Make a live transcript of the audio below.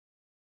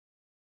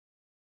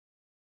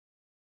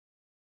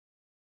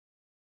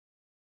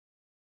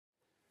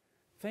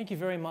Thank you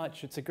very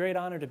much. It's a great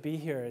honor to be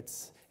here.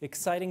 It's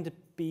exciting to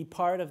be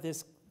part of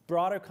this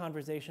broader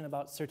conversation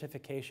about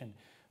certification,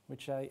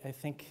 which I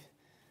think,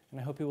 and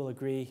I hope you will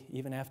agree,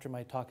 even after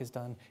my talk is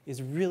done,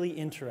 is really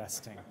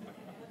interesting.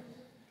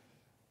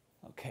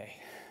 Okay.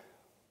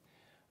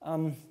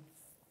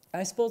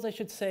 I suppose I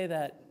should say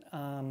that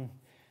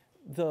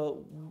the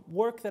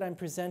work that I'm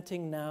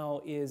presenting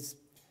now is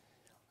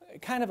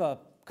kind of a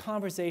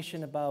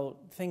conversation about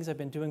things I've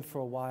been doing for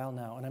a while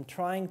now, and I'm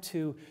trying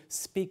to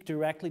speak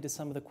directly to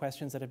some of the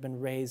questions that have been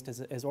raised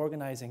as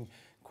organizing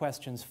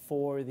questions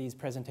for these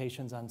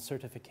presentations on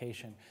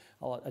certification.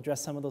 I'll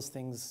address some of those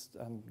things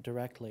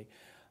directly.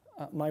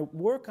 My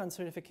work on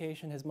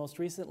certification has most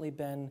recently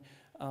been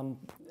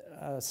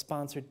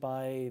sponsored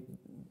by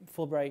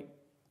Fulbright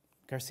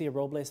Garcia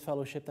Robles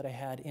Fellowship that I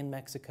had in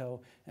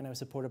Mexico, and I was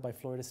supported by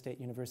Florida State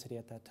University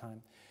at that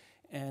time.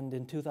 And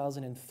in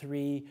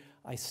 2003,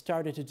 I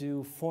started to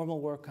do formal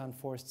work on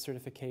forest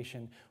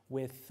certification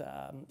with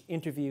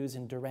interviews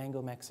in Durango,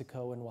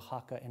 Mexico, and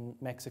Oaxaca and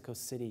Mexico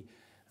City.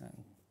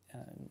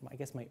 I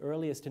guess my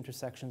earliest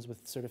intersections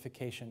with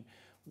certification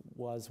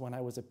was when I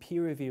was a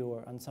peer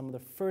reviewer on some of the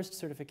first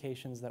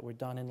certifications that were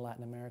done in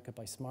Latin America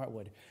by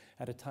Smartwood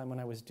at a time when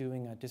I was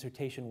doing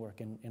dissertation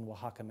work in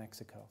Oaxaca,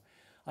 Mexico.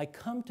 I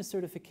come to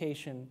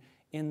certification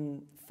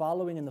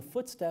following in the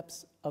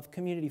footsteps of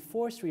community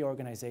forestry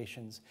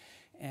organizations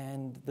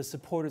and the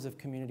supporters of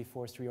community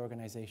forestry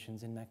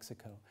organizations in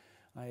Mexico.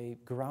 I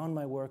ground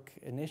my work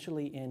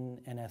initially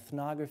in an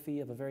ethnography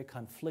of a very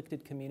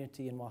conflicted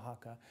community in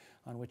Oaxaca,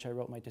 on which I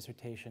wrote my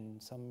dissertation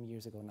some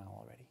years ago now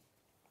already.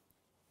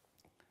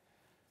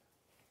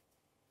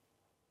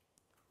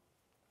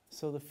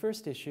 So the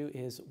first issue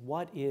is,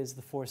 what is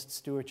the Forest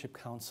Stewardship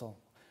Council?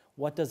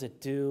 What does it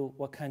do?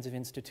 What kinds of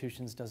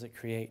institutions does it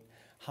create?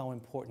 How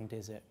important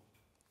is it?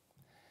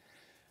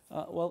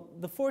 Well,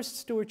 the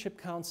Forest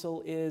Stewardship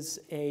Council is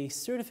a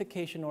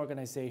certification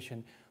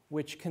organization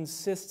which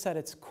consists at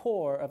its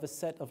core of a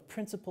set of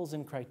principles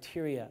and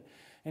criteria.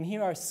 And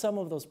here are some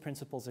of those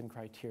principles and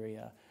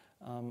criteria.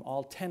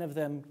 All 10 of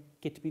them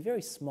get to be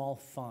very small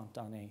font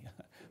on a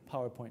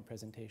PowerPoint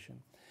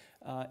presentation.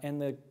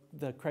 And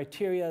the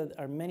criteria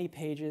are many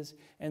pages,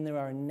 and there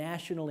are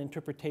national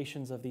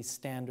interpretations of these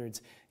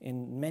standards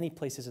in many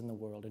places in the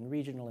world, and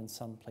regional in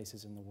some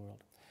places in the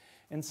world.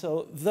 And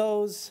so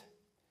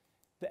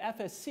the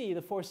FSC,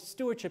 the Forest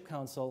Stewardship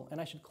Council,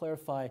 and I should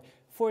clarify,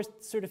 forest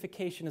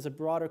certification is a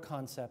broader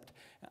concept.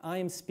 I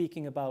am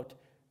speaking about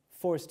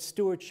Forest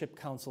Stewardship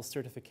Council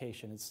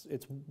certification. It's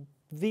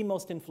the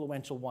most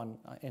influential one,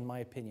 in my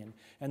opinion,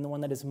 and the one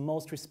that is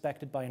most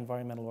respected by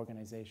environmental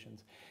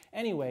organizations.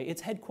 Anyway, its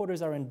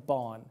headquarters are in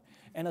Bonn,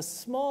 and a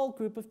small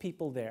group of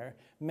people there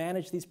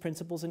manage these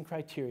principles and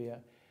criteria.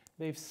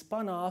 They've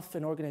spun off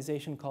an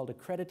organization called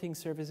Accrediting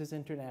Services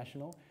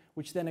International,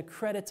 which then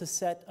accredits a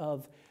set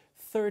of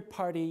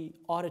third-party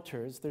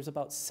auditors. There's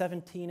about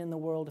 17 in the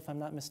world, if I'm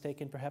not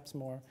mistaken, perhaps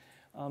more.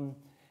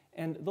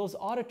 And those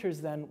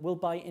auditors then will,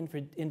 by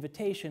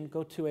invitation,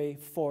 go to a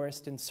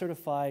forest and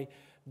certify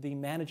the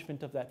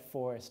management of that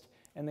forest.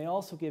 And they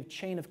also give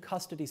chain of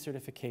custody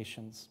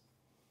certifications.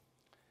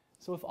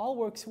 So if all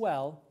works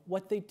well,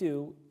 what they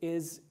do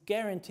is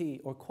guarantee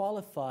or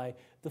qualify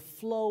the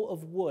flow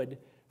of wood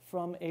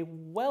from a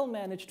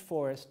well-managed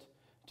forest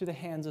to the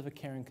hands of a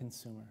caring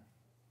consumer.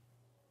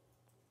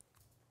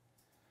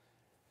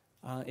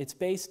 It's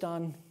based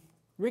on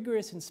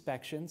rigorous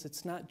inspections.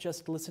 It's not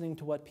just listening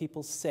to what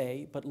people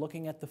say, but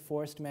looking at the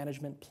forest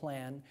management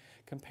plan,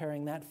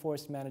 comparing that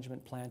forest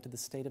management plan to the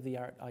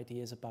state-of-the-art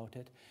ideas about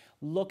it,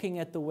 looking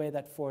at the way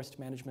that forest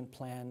management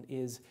plan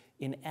is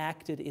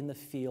enacted in the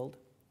field.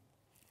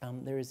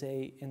 There is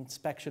an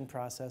inspection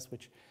process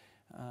which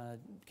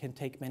can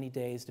take many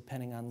days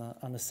depending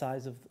on the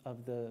size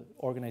of the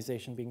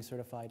organization being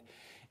certified.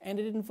 And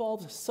it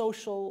involves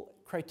social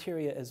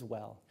criteria as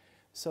well.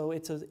 So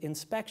it's an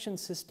inspection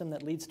system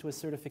that leads to a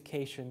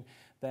certification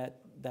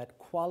that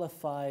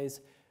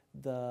qualifies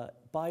the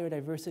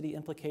biodiversity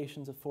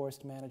implications of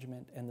forest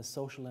management and the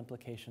social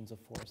implications of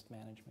forest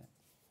management.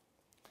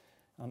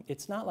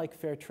 It's not like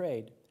fair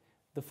trade.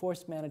 The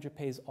forest manager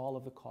pays all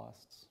of the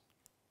costs.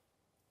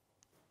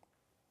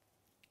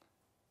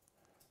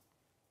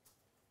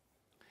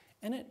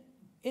 And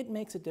it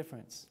makes a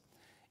difference.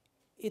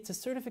 It's a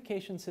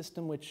certification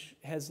system which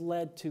has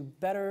led to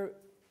better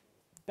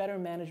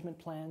management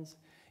plans.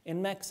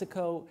 In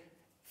Mexico,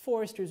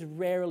 foresters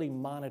rarely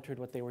monitored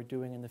what they were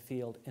doing in the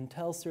field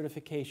until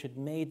certification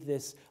made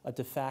this a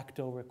de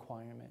facto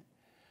requirement.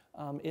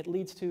 It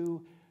leads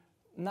to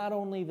not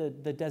only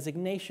the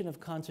designation of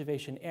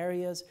conservation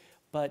areas,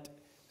 but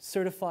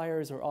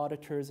certifiers or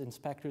auditors,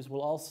 inspectors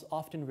will also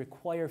often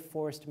require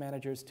forest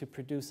managers to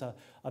produce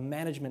a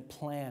management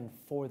plan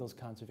for those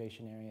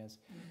conservation areas.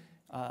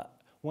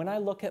 When I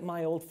look at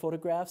my old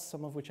photographs,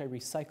 some of which I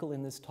recycle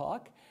in this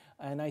talk,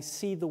 and I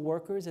see the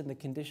workers and the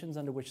conditions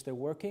under which they're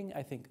working,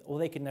 I think, well,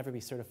 they could never be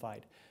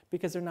certified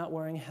because they're not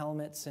wearing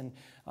helmets and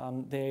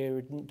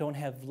they don't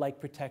have light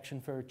protection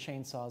for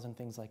chainsaws and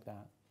things like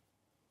that.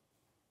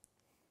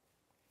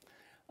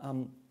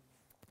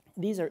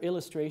 These are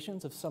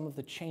illustrations of some of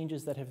the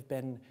changes that have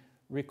been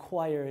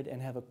required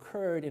and have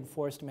occurred in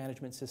forest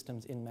management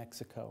systems in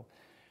Mexico.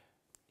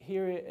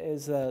 Here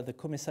is the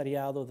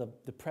comisariado,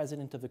 the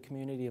president of the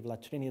community of La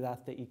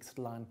Trinidad de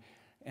Ixtlan,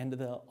 and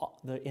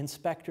the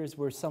inspectors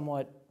were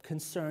somewhat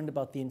concerned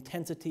about the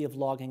intensity of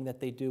logging that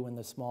they do in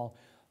the small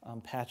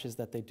patches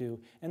that they do.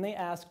 And they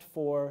asked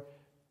for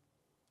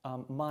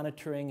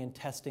monitoring and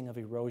testing of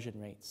erosion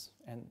rates.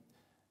 And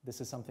this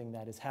is something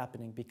that is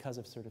happening because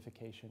of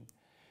certification.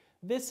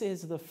 This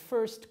is the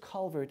first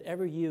culvert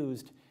ever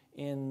used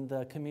in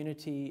the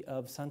community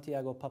of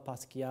Santiago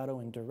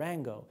Papasquiaro in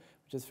Durango,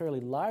 which is a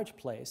fairly large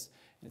place.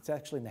 It's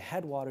actually in the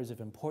headwaters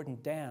of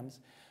important dams.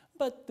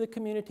 But the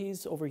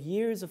communities, over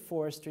years of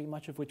forestry,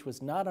 much of which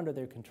was not under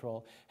their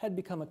control, had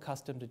become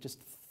accustomed to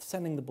just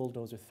sending the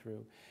bulldozer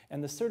through.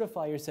 And the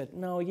certifier said,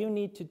 no, you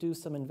need to do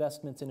some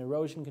investments in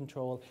erosion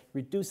control,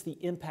 reduce the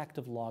impact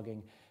of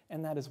logging,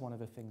 and that is one of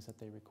the things that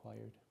they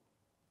required.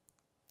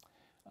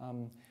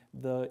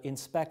 The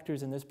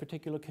inspectors in this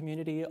particular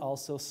community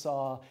also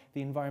saw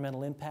the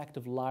environmental impact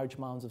of large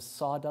mounds of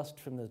sawdust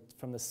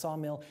from the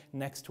sawmill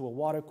next to a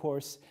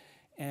watercourse,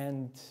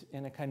 and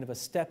in a kind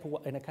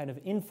of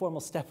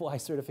informal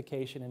stepwise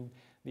certification in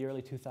the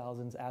early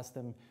 2000s, asked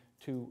them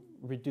to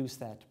reduce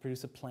that, to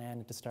produce a plan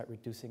and to start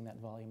reducing that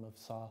volume of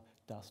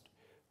sawdust,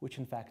 which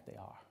in fact they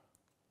are.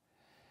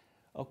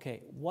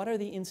 Okay, what are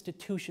the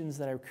institutions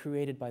that are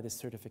created by this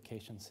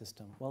certification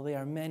system? Well, there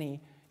are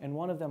many, and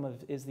one of them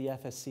is the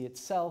FSC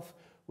itself,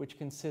 which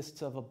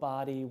consists of a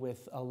body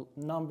with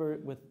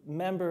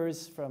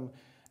members from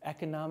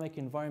economic,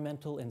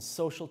 environmental, and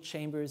social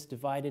chambers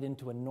divided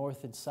into a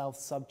north and south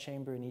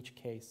subchamber in each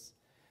case.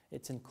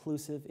 It's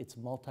inclusive, it's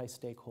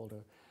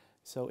multi-stakeholder.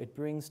 So it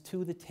brings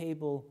to the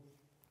table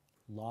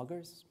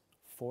loggers,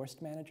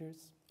 forest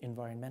managers,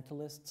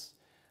 environmentalists,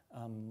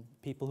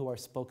 people who are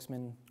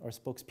spokesmen or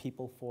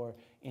spokespeople for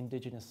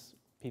indigenous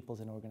peoples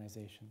and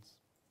organizations.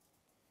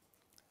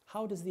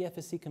 How does the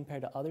FSC compare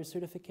to other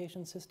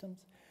certification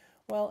systems?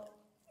 Well,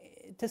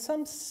 to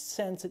some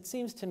sense, it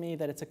seems to me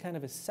that it's a kind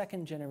of a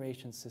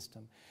second-generation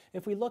system.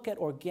 If we look at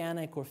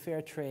organic or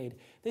fair trade,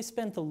 they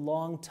spent a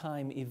long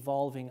time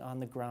evolving on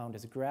the ground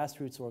as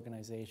grassroots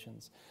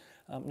organizations.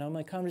 Now, in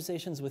my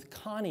conversations with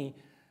Connie,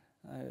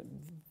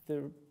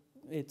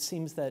 it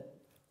seems that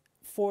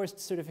forest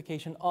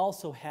certification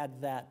also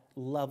had that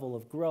level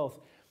of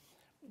growth,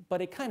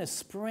 but it kind of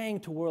sprang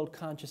to world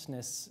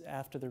consciousness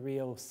after the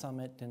Rio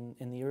summit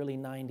in the early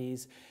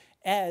 90s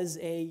as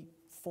a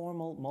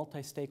formal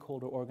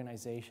multi-stakeholder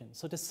organization.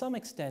 So to some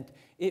extent,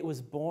 it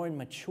was born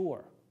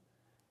mature,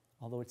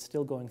 although it's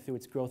still going through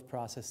its growth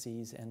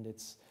processes and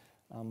its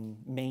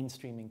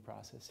mainstreaming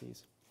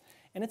processes.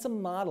 And it's a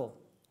model.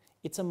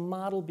 It's a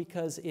model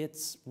because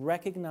it's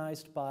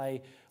recognized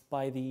by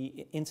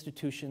the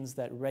institutions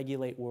that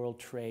regulate world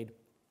trade.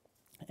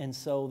 And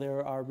so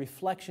there are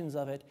reflections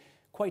of it,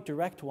 quite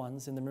direct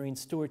ones, in the Marine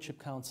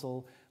Stewardship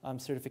Council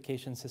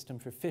certification system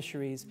for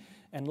fisheries,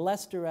 and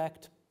less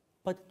direct,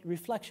 but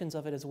reflections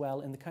of it as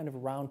well in the kind of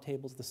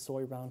roundtables, the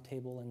soy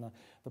roundtable and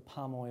the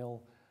palm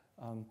oil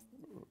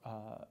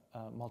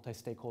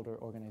multi-stakeholder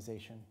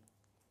organization.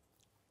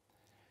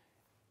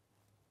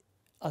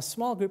 A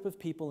small group of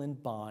people in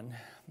Bonn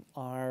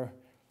are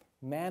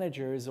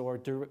managers or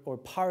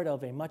part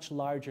of a much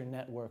larger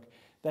network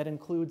that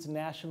includes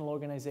national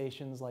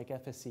organizations like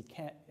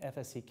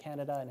FSC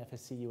Canada and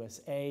FSC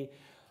USA,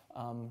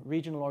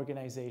 regional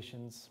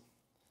organizations,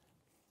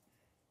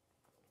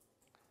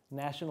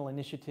 national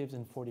initiatives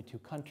in 42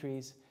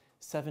 countries,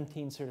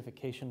 17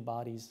 certification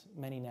bodies,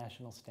 many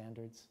national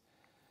standards.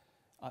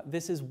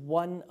 This is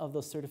one of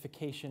those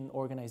certification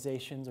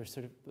organizations, or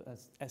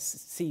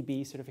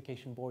CB,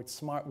 Certification Board,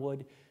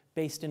 Smartwood,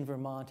 based in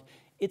Vermont.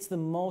 It's the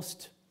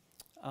most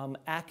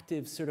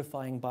active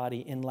certifying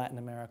body in Latin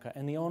America,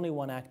 and the only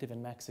one active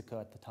in Mexico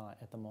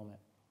at the moment.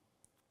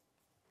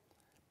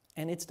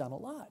 And it's done a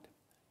lot.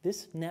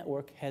 This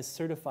network has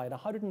certified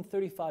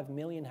 135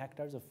 million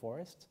hectares of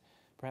forests,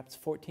 perhaps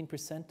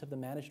 14% of the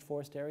managed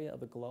forest area of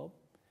the globe.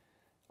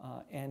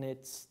 And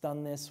it's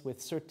done this with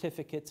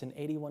certificates in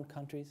 81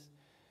 countries.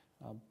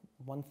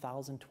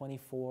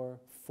 1,024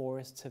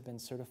 forests have been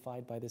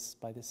certified by this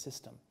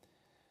system.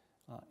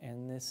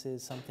 And this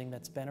is something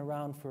that's been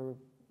around for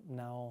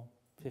now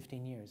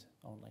 15 years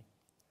only.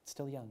 It's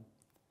still young.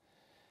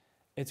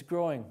 It's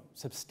growing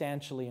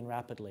substantially and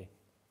rapidly.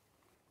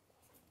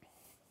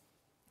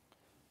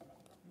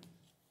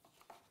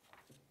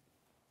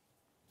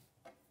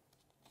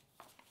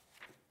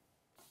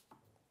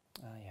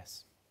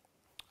 Yes.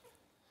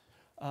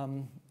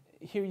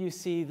 Here you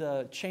see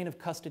the chain of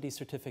custody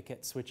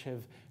certificates, which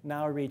have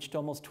now reached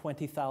almost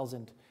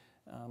 20,000.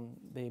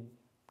 They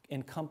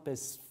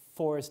encompass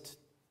forest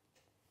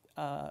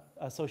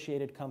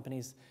associated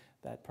companies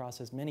that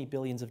process many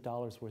billions of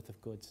dollars worth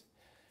of goods.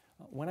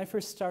 When I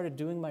first started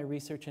doing my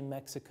research in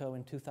Mexico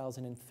in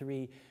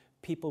 2003,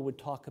 people would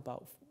talk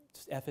about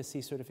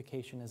FSC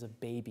certification as a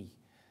baby.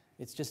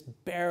 It's just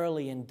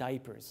barely in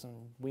diapers, and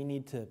we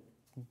need to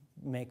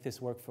make this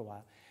work for a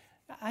while.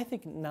 I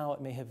think now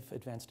it may have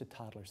advanced to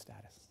toddler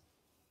status.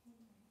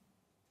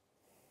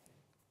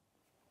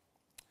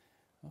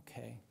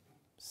 Okay,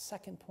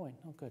 second point.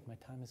 Oh, good, my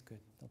time is good.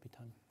 There'll be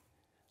time.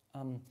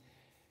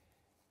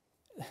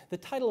 The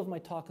title of my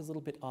talk is a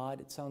little bit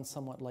odd. It sounds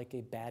somewhat like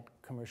a bad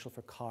commercial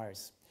for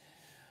cars.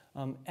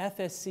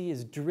 FSC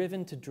is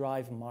driven to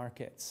drive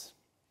markets.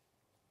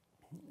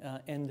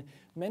 And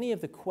many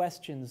of the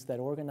questions that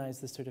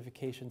organize the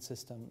certification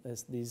system,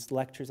 these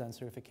lectures on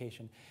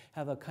certification,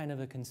 have a kind of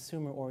a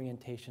consumer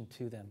orientation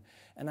to them.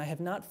 And I have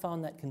not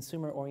found that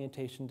consumer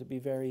orientation to be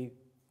very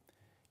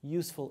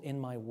useful in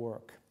my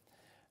work.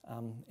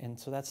 And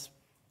so that's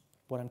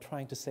what I'm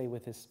trying to say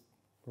with this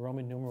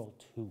Roman numeral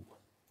 2.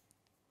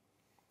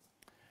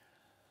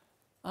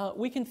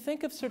 We can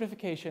think of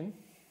certification.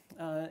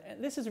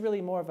 This is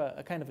really more of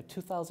a kind of a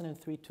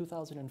 2003,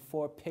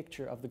 2004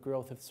 picture of the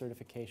growth of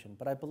certification,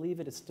 but I believe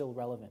it is still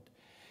relevant.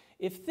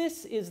 If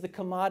this is the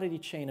commodity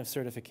chain of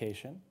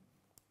certification,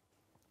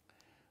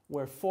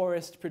 where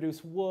forests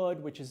produce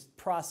wood, which is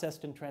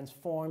processed and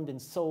transformed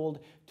and sold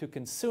to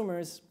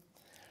consumers,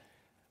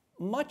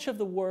 much of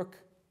the work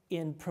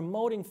in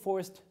promoting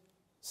Forest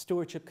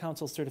Stewardship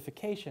Council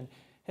certification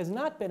has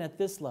not been at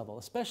this level,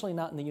 especially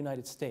not in the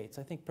United States.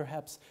 I think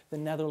perhaps the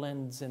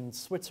Netherlands and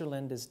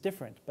Switzerland is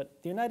different,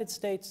 but the United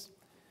States,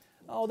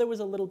 oh, there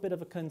was a little bit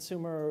of a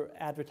consumer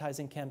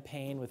advertising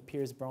campaign with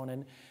Piers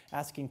Bronan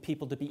asking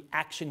people to be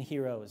action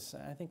heroes.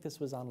 I think this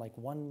was on like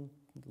one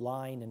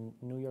line in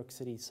New York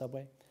City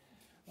subway.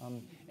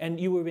 And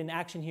you were an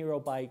action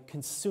hero by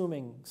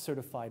consuming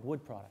certified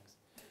wood products.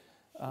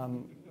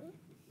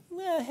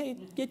 Hey,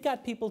 it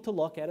got people to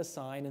look at a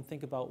sign and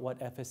think about what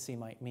FSC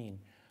might mean.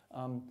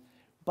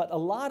 But a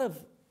lot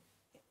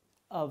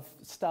of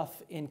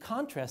stuff in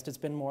contrast has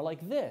been more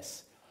like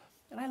this.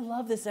 And I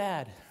love this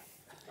ad.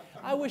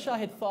 I wish I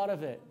had thought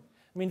of it.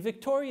 I mean,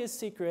 Victoria's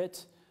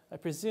Secret, I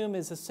presume,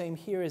 is the same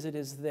here as it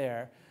is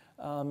there.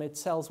 It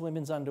sells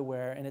women's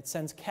underwear, and it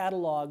sends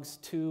catalogs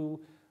to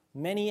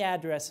many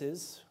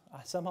addresses.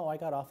 Somehow I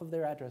got off of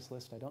their address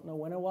list. I don't know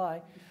when or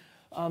why.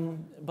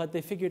 But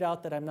they figured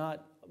out that I'm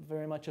not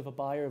very much of a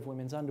buyer of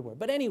women's underwear.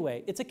 But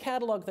anyway, it's a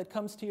catalog that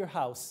comes to your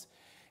house.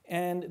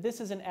 And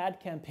this is an ad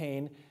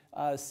campaign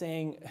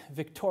saying,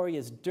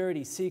 Victoria's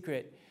dirty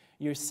secret.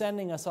 You're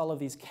sending us all of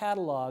these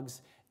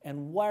catalogs,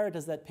 and where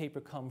does that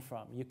paper come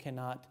from? You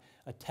cannot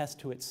attest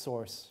to its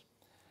source.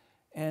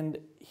 And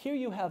here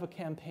you have a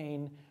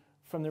campaign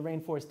from the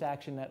Rainforest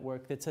Action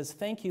Network that says,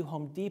 thank you,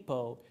 Home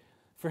Depot,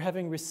 for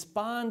having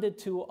responded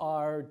to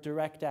our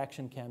direct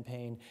action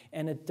campaign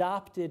and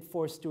adopted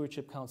Forest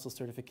Stewardship Council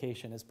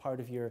certification as part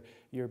of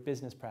your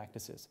business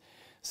practices.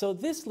 So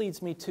this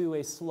leads me to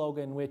a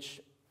slogan which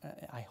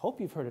I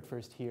hope you've heard it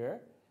first here.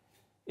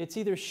 It's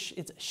either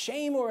it's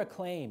shame or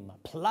acclaim,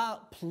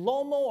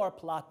 plomo or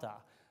plata,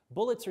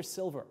 bullets or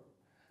silver,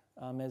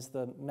 as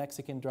the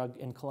Mexican drug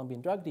and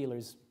Colombian drug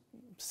dealers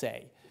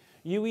say.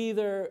 You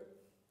either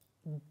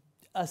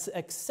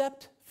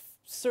accept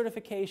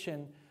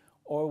certification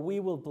or we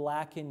will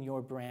blacken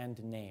your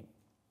brand name.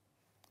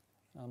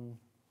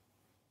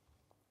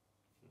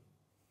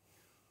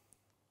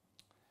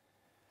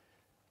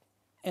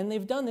 And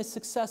they've done this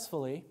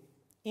successfully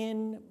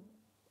in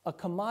a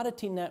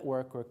commodity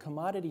network or a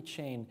commodity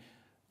chain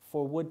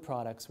for wood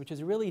products, which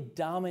is really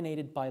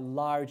dominated by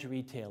large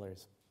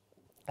retailers.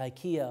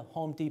 IKEA,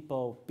 Home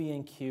Depot,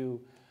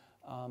 B&Q,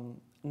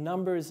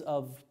 numbers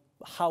of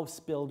house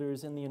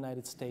builders in the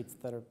United States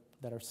that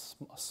are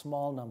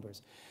small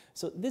numbers.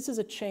 So this is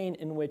a chain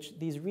in which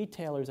these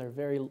retailers are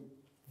very,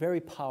 very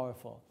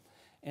powerful.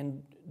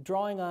 And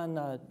drawing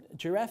on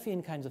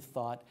Gireffian kinds of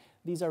thought,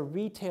 these are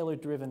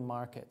retailer-driven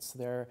markets.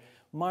 They're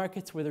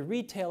markets where the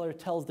retailer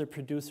tells their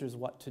producers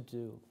what to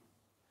do.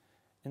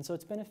 And so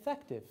it's been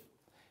effective.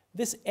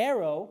 This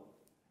arrow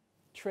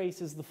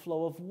traces the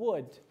flow of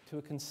wood to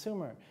a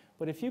consumer.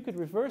 But if you could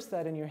reverse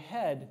that in your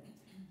head,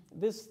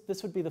 this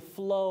would be the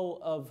flow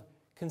of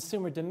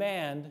consumer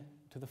demand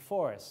to the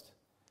forest.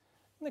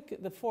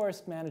 The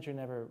forest manager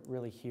never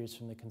really hears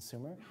from the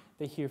consumer.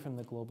 They hear from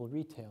the global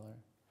retailer.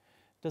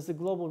 Does the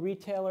global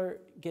retailer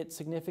get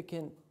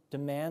significant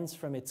demands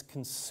from its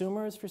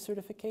consumers for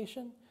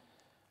certification?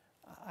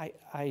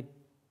 I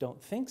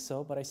don't think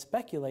so, but I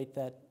speculate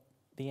that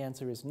the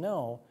answer is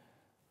no.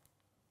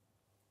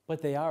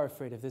 But they are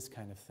afraid of this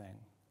kind of thing.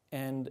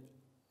 And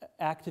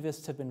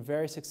activists have been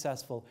very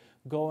successful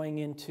going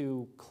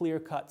into clear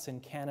cuts in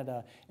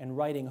Canada and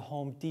writing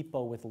Home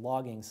Depot with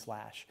logging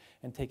slash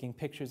and taking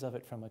pictures of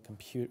it from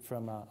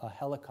a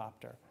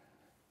helicopter.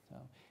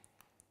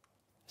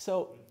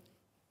 So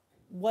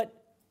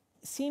what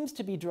seems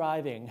to be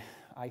driving,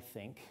 I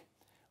think,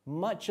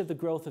 much of the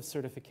growth of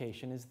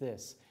certification is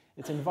this.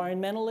 It's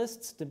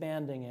environmentalists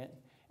demanding it,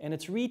 and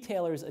it's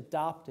retailers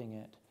adopting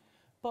it.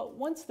 But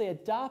once they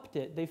adopt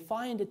it, they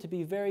find it to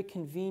be very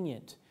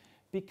convenient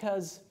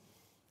because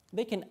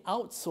they can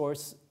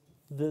outsource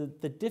the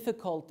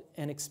difficult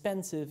and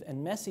expensive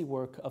and messy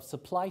work of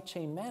supply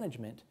chain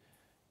management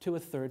to a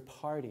third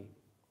party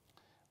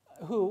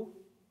who,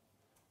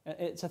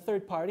 it's a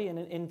third party, and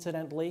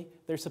incidentally,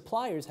 their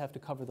suppliers have to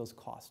cover those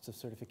costs of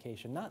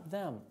certification, not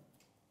them.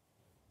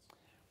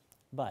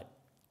 But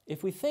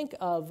if we think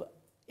of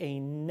a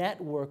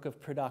network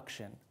of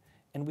production.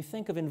 And we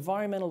think of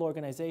environmental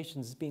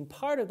organizations as being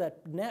part of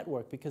that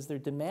network because they're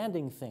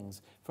demanding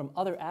things from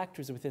other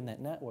actors within that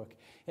network.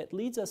 It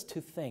leads us to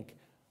think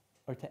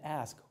or to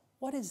ask,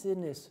 what is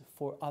in this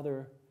for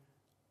other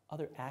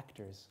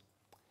actors?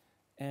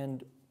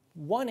 And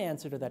one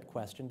answer to that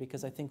question,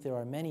 because I think there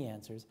are many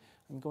answers,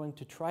 I'm going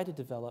to try to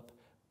develop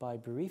by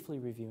briefly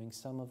reviewing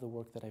some of the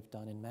work that I've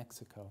done in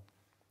Mexico.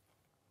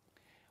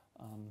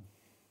 And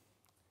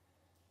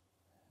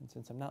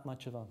since I'm not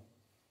much of a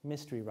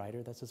mystery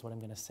writer, this is what I'm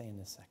going to say in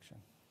this section.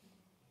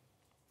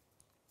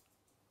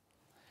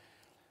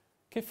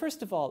 Okay,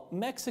 first of all,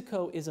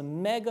 Mexico is a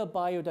mega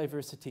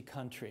biodiversity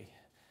country.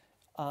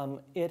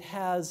 It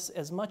has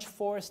as much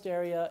forest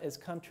area as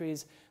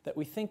countries that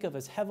we think of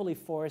as heavily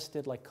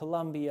forested, like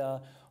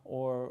Colombia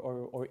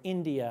or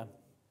India.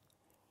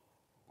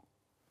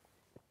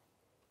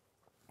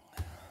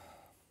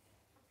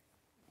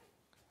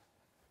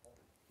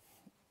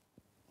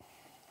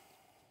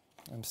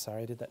 I'm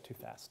sorry, I did that too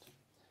fast.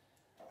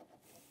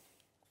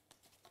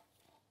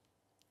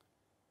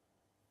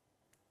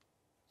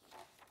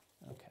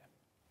 Okay.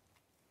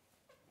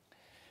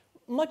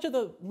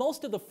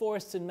 Most of the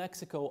forests in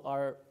Mexico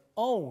are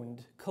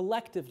owned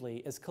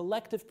collectively as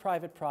collective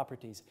private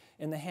properties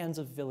in the hands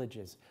of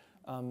villages,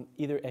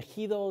 either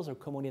ejidos or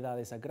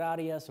comunidades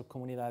agrarias or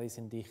comunidades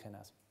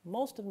indígenas.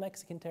 Most of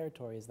Mexican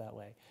territory is that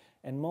way,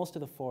 and most of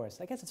the forests,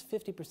 I guess it's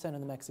 50% of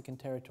the Mexican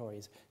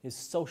territories, is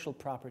social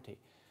property.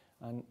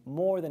 And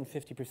more than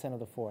 50%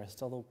 of the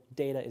forests, although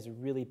data is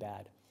really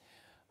bad.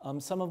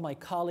 Some of my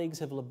colleagues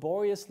have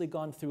laboriously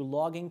gone through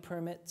logging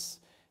permits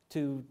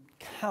to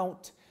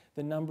count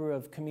the number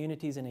of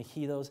communities and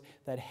ejidos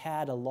that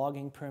had a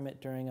logging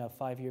permit during a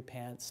 5-year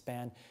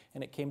span,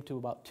 and it came to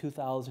about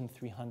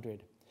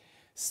 2,300.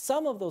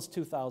 Some of those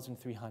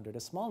 2,300, a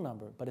small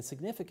number, but a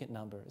significant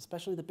number,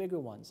 especially the bigger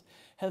ones,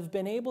 have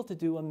been able to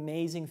do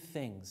amazing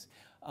things.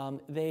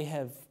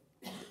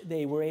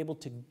 They were able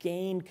to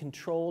gain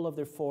control of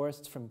their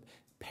forests from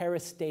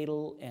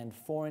parastatal and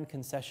foreign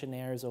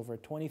concessionaires over a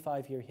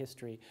 25-year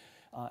history,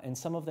 and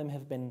some of them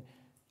have been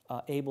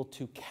able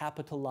to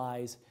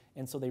capitalize,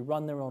 and so they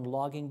run their own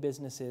logging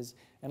businesses.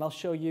 And I'll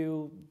show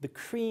you the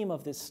cream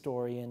of this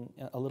story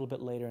a little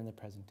bit later in the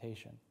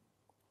presentation,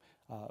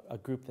 a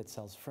group that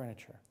sells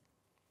furniture.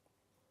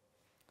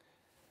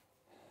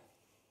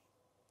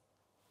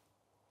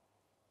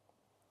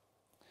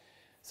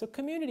 So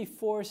community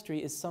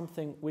forestry is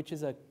something which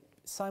is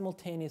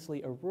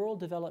simultaneously a rural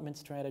development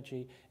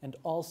strategy and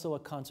also a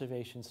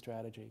conservation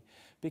strategy.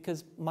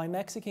 Because my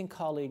Mexican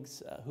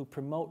colleagues who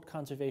promote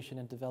conservation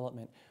and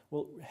development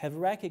will have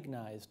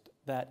recognized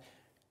that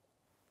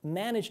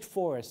managed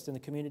forests in the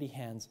community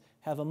hands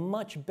have a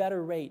much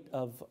better rate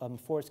of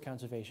forest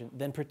conservation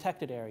than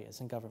protected areas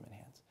in government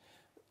hands.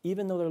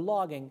 Even though they're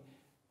logging,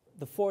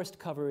 the forest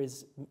cover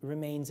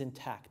remains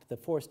intact. The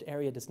forest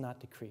area does not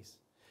decrease.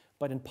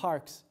 But in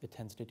parks, it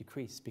tends to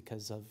decrease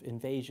because of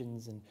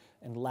invasions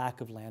and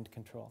lack of land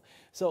control.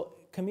 So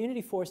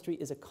community forestry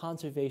is a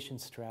conservation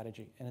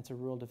strategy, and it's a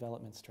rural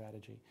development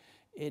strategy.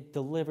 It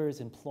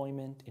delivers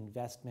employment,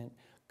 investment.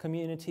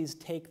 Communities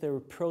take their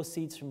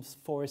proceeds from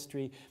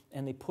forestry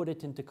and they put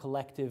it into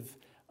collective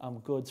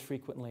goods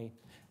frequently.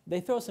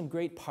 They throw some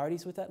great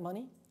parties with that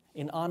money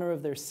in honor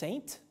of their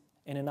saint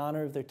and in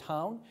honor of their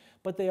town,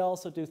 but they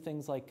also do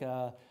things like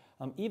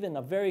even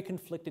a very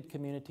conflicted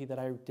community that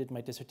I did my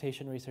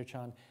dissertation research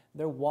on,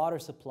 their water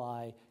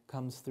supply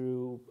comes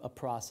through a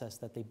process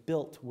that they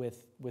built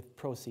with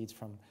proceeds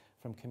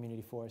from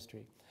community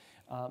forestry.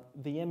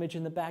 The image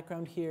in the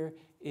background here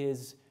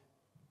is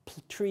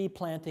tree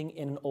planting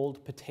in an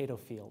old potato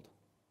field.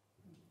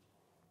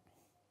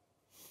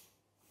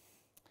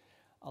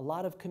 A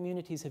lot of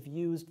communities have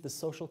used the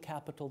social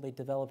capital they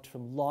developed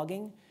from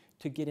logging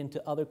to get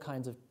into other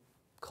kinds of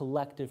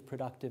collective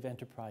productive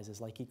enterprises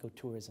like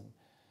ecotourism.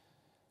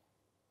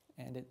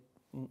 And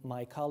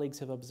my colleagues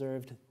have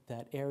observed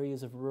that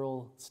areas of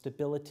rural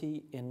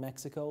stability in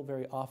Mexico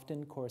very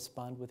often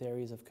correspond with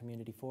areas of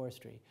community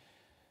forestry.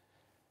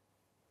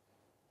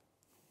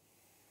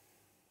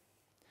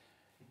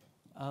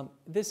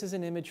 This is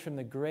an image from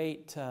the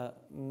great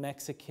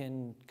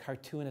Mexican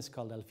cartoonist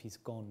called El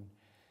Fiscón,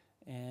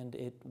 and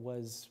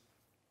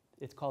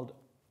it's called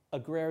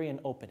Agrarian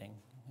Opening.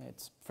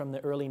 It's from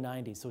the early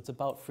 90s, so it's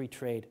about free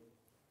trade.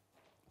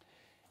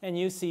 And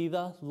you see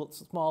the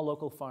small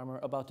local farmer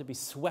about to be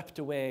swept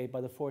away by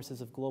the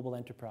forces of global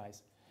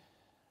enterprise.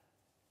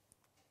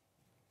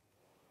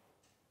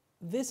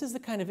 This is the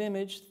kind of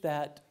image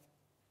that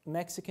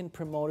Mexican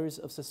promoters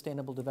of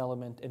sustainable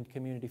development and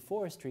community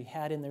forestry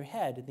had in their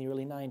head in the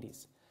early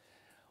 90s.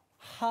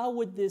 How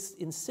would this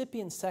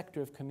incipient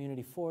sector of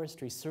community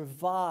forestry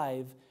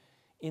survive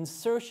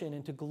insertion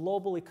into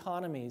global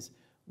economies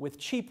with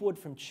cheap wood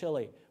from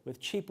Chile, with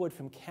cheap wood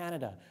from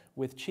Canada,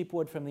 with cheap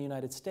wood from the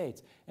United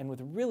States, and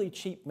with really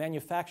cheap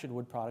manufactured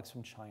wood products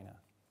from China?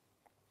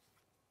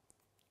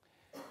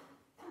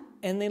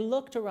 And they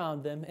looked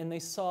around them and they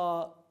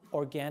saw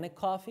organic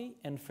coffee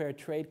and fair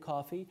trade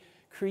coffee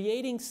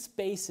creating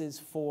spaces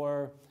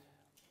for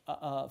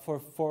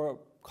for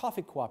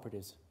coffee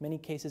cooperatives, many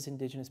cases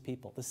indigenous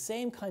people, the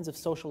same kinds of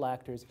social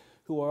actors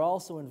who are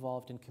also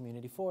involved in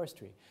community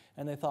forestry.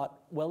 And they thought,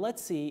 well,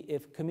 let's see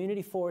if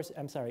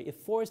if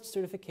forest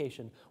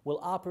certification will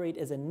operate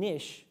as a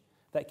niche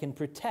that can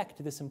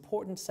protect this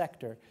important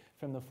sector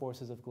from the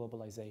forces of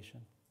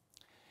globalization.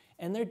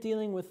 And they're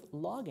dealing with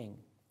logging.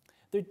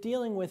 They're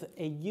dealing with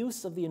a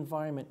use of the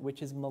environment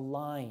which is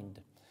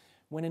maligned.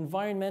 When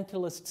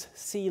environmentalists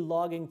see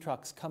logging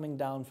trucks coming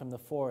down from the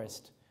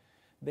forest,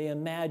 they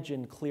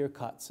imagine clear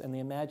cuts and they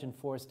imagine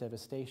forest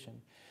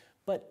devastation.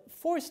 But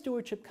Forest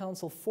Stewardship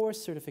Council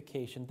forest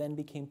certification then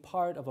became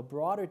part of a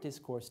broader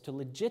discourse to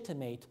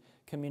legitimate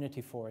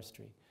community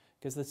forestry.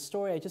 Because the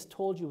story I just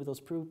told you with those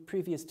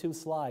previous two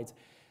slides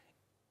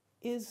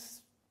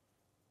is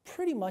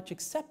pretty much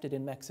accepted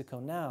in Mexico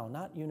now,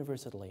 not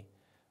universally.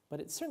 But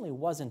it certainly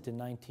wasn't in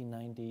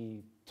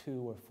 1992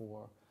 or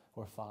 4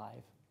 or 5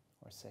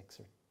 or 6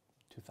 or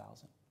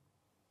 2000.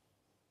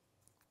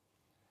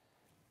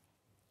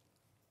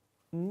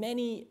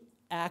 Many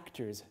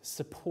actors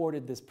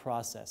supported this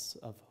process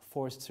of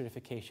forest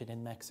certification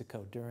in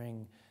Mexico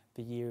during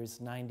the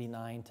years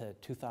 99 to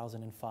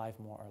 2005,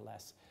 more or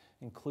less,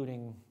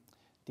 including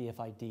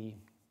DFID,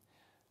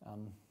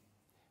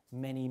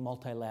 many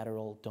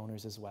multilateral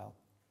donors as well.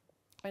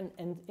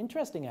 And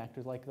interesting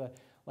actors like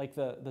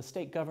the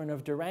state governor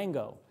of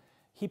Durango.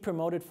 He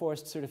promoted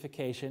forest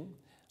certification,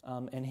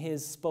 and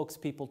his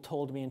spokespeople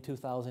told me in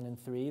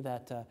 2003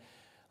 that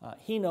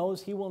he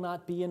knows he will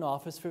not be in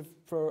office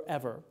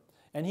forever,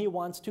 and he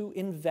wants to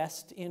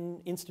invest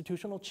in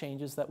institutional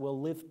changes that will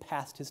live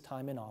past his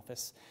time in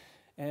office.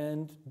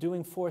 And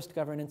doing forest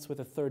governance with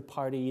a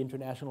third-party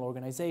international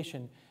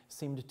organization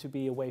seemed to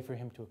be a way for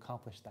him to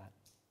accomplish that.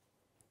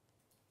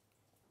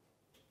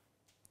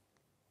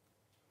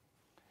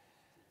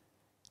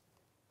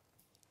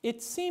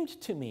 It seemed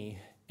to me,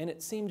 and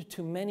it seemed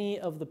to many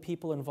of the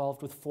people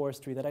involved with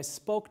forestry that I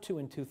spoke to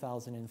in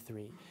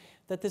 2003,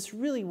 that this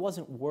really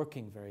wasn't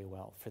working very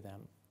well for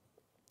them.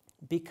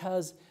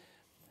 Because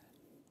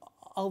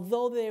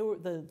although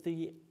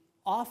the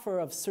offer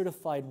of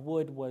certified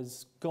wood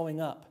was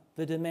going up,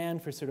 the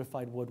demand for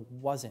certified wood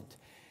wasn't.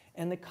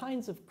 And the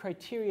kinds of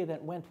criteria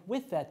that went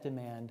with that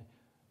demand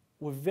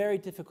were very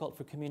difficult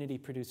for community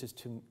producers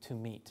to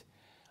meet.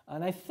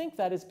 And I think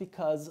that is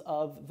because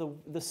of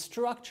the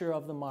structure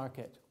of the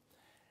market.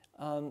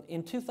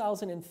 In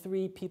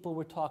 2003, people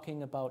were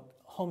talking about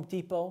Home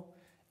Depot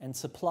and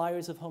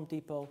suppliers of Home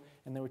Depot,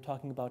 and they were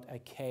talking about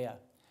IKEA.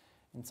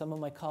 And some of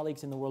my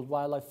colleagues in the World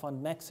Wildlife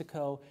Fund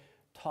Mexico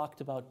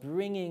talked about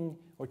bringing,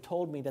 or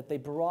told me that they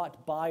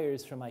brought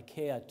buyers from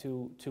IKEA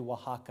to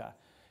Oaxaca.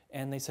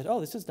 And they said, oh,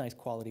 this is nice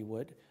quality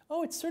wood.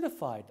 Oh, it's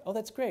certified. Oh,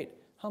 that's great.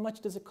 How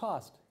much does it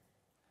cost?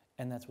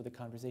 And that's where the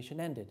conversation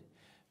ended,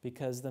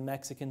 because the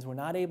Mexicans were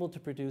not able to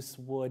produce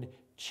wood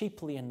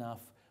cheaply enough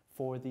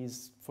for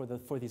these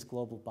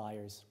global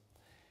buyers.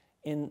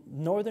 In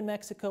northern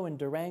Mexico, in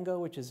Durango,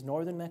 which is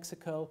northern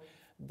Mexico,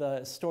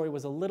 the story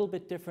was a little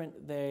bit different.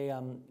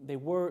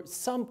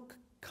 Some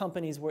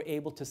companies were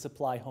able to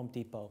supply Home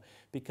Depot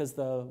because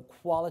the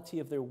quality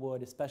of their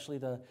wood, especially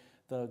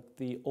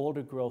the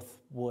older growth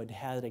wood,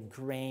 had a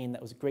grain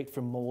that was great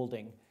for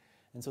molding.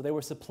 And so they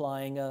were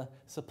supplying a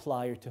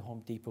supplier to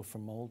Home Depot for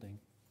molding.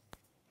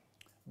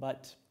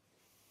 But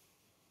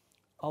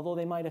although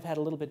they might have had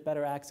a little bit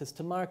better access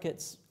to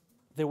markets,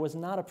 there was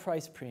not a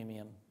price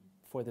premium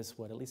for this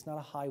wood, at least not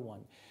a high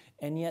one.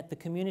 And yet the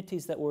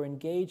communities that were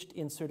engaged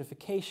in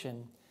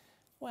certification,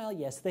 well,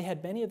 yes, they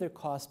had many of their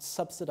costs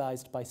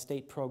subsidized by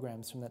state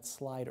programs from that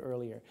slide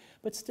earlier.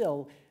 But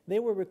still, they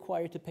were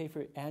required to pay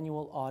for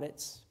annual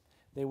audits.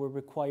 They were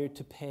required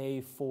to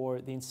pay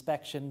for the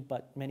inspection,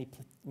 but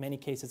many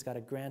cases got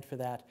a grant for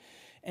that.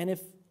 And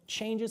if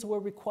changes were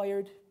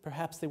required,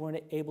 perhaps they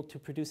weren't able to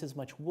produce as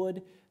much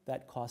wood,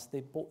 that cost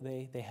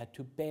they had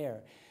to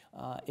bear.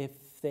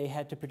 If they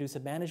had to produce a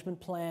management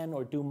plan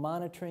or do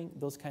monitoring,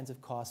 those kinds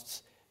of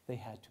costs they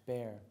had to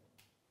bear.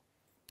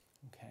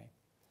 Okay.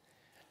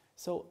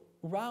 So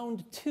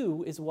round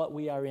 2 is what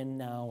we are in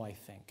now, I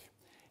think.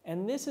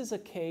 And this is a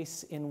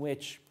case in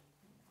which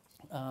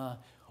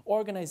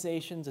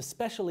organizations,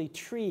 especially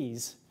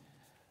trees,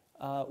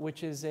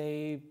 which is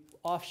a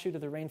offshoot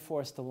of the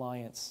Rainforest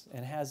Alliance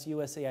and has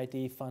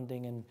USAID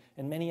funding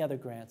and many other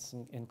grants,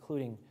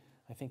 including,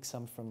 I think,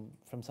 some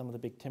from some of the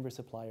big timber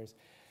suppliers,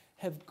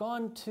 have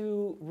gone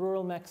to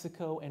rural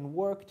Mexico and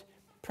worked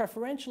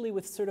preferentially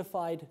with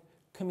certified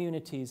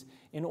communities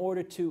in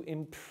order to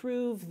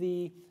improve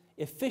the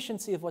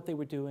efficiency of what they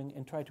were doing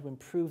and try to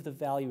improve the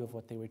value of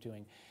what they were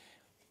doing.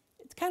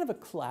 It's kind of a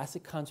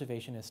classic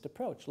conservationist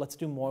approach. Let's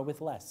do more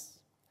with less.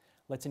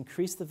 Let's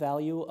increase the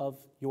value of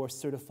your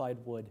certified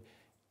wood.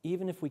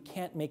 Even if we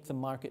can't make the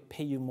market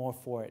pay you more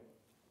for it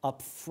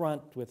up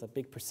front with a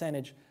big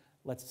percentage,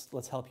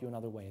 let's help you in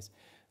other ways.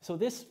 So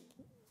this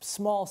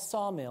small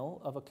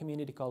sawmill of a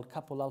community called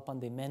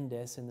Capolalpan de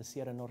Mendez in the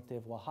Sierra Norte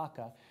of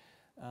Oaxaca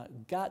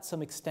got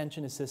some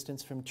extension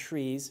assistance from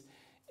trees,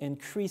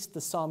 increased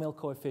the sawmill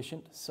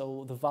coefficient,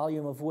 so the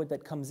volume of wood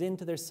that comes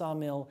into their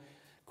sawmill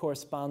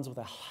corresponds with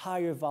a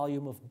higher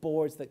volume of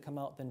boards that come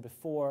out than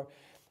before,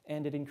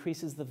 and it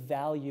increases the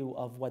value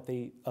of what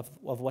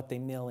they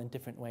mill in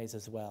different ways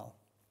as well.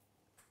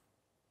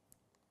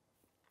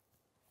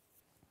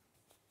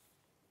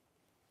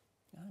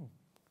 I'm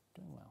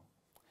doing well.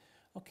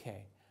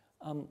 Okay.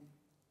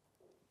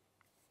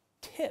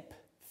 TIP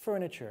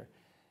Furniture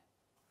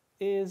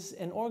is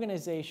an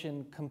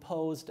organization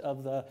composed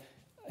of the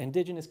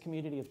indigenous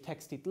community of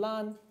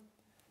Textitlan,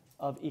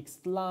 of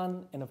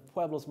Ixtlan, and of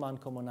Pueblos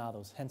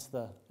Mancomunados, hence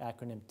the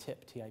acronym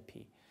TIP,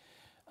 T-I-P.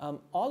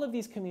 All of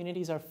these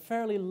communities are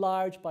fairly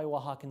large by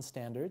Oaxacan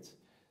standards.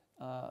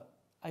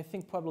 I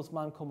think Pueblos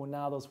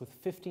Mancomunados with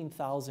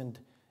 15,000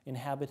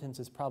 inhabitants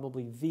is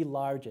probably the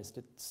largest.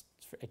 It's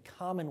a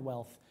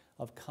commonwealth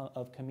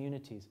of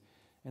communities.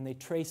 And they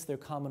trace their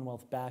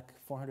commonwealth back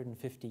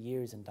 450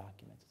 years in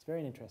documents. It's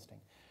very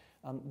interesting.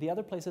 The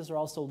other places are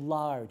also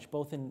large,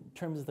 both in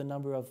terms of the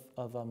number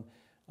of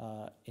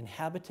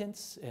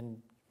inhabitants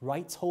and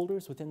rights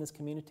holders within this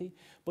community,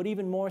 but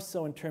even more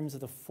so in terms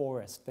of the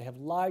forest. They have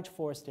large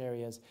forest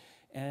areas,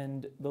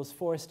 and those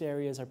forest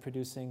areas are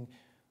producing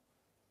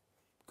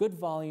good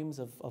volumes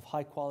of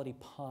high-quality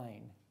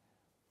pine.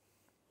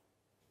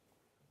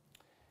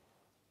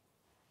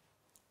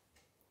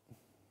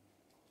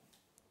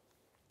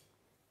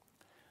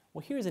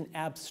 Well, here's an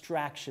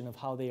abstraction of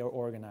how they are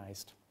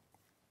organized.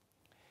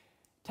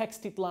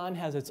 Textitlan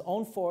has its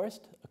own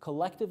forest, a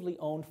collectively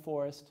owned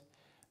forest.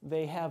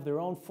 They have their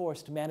own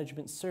forest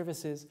management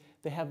services.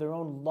 They have their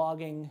own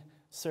logging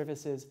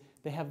services.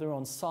 They have their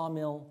own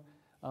sawmill.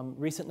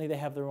 Recently, they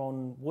have their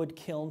own wood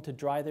kiln to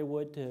dry their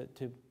wood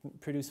to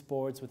produce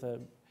boards with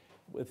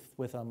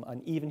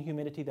an even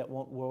humidity that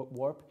won't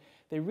warp.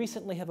 They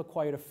recently have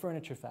acquired a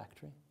furniture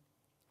factory.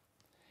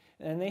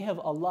 And they have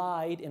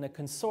allied in a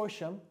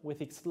consortium with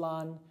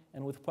Ixtlan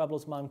and with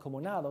Pueblos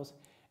Mancomunados,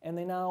 and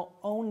they now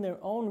own their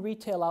own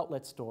retail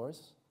outlet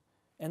stores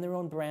and their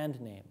own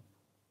brand name.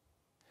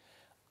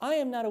 I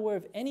am not aware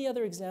of any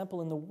other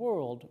example in the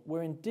world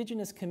where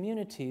indigenous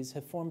communities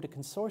have formed a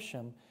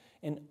consortium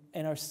and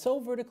are so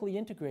vertically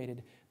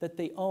integrated that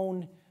they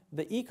own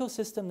the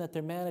ecosystem that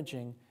they're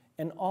managing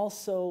and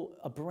also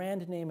a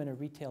brand name and a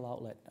retail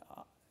outlet.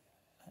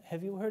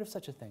 Have you heard of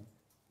such a thing?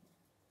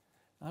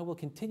 I will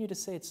continue to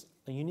say it's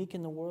unique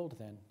in the world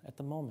then, at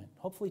the moment.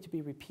 Hopefully to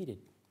be repeated,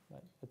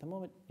 but at the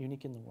moment,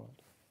 unique in the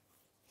world.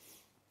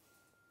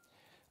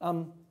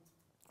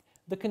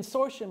 The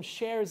consortium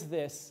shares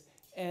this,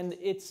 and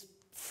it's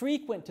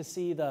frequent to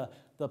see the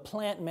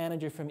plant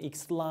manager from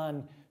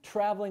Ixtlan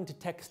traveling to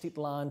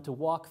Textitlan to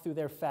walk through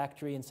their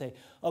factory and say,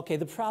 okay,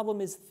 the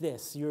problem is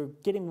this. You're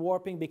getting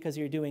warping because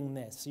you're doing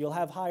this. You'll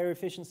have higher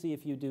efficiency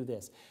if you do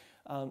this.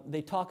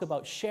 They talk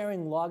about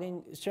sharing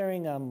logging,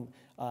 sharing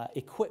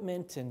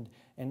equipment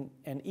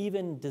and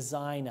even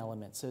design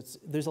elements. So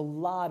there's a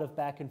lot of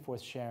back and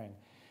forth sharing.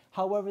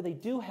 However, they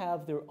do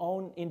have their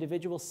own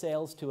individual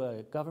sales to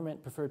a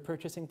government preferred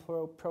purchasing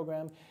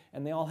program,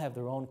 and they all have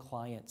their own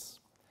clients.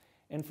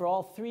 And for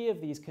all three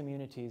of these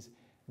communities,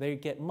 they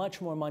get much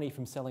more money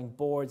from selling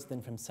boards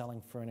than from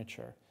selling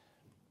furniture.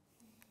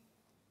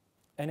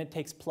 And it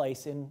takes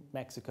place in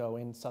Mexico,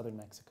 in southern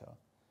Mexico.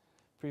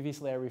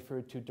 Previously, I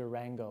referred to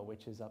Durango,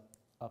 which is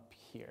up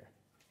here.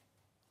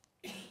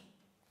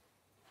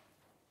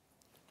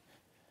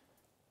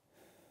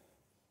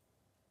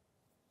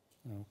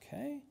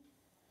 Okay.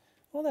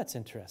 Well, that's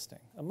interesting.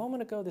 A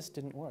moment ago, this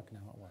didn't work. Now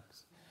it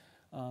works.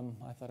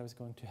 I thought I was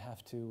going to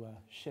have to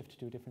shift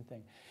to a different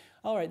thing.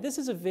 All right, this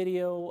is a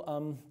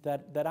video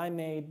that I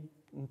made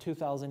in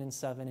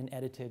 2007 and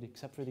edited,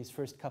 except for these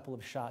first couple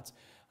of shots.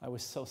 I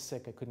was so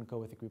sick I couldn't go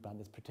with the group on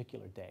this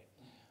particular day.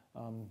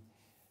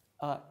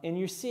 And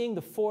you're seeing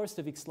the forest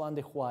of Ixtlan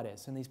de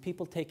Juarez, and these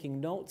people taking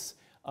notes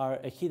are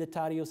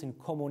ejidatarios and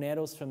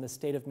comuneros from the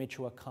state of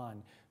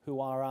Michoacan, who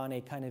are on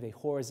a kind of a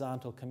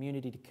horizontal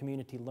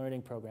community-to-community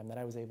learning program that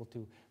I was able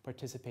to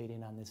participate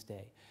in on this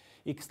day.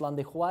 Ixtlan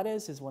de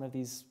Juarez is one of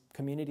these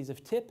communities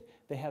of TIP.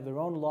 They have their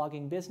own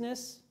logging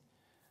business.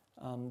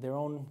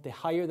 They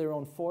hire their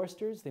own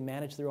foresters. They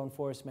manage their own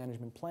forest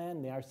management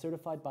plan. They are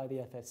certified by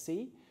the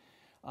FSC.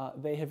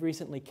 They have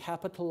recently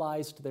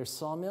capitalized their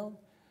sawmill.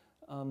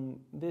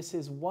 This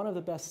is one of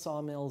the best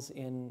sawmills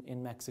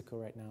in Mexico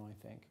right now,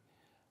 I think.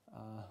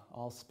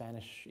 All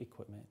Spanish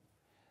equipment.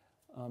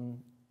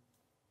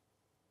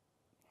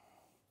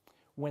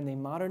 When they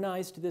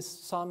modernized this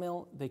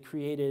sawmill, they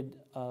created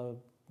a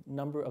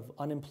number of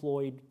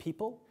unemployed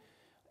people,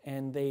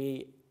 and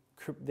they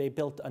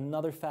built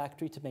another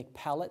factory to make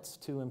pallets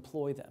to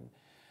employ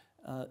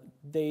them.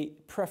 They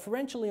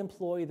preferentially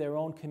employ their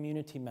own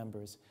community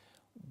members,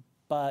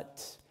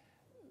 but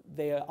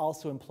they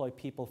also employ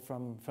people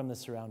from the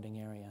surrounding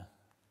area.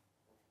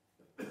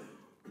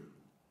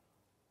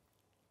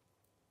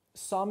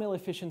 Sawmill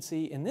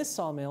efficiency in this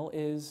sawmill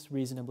is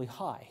reasonably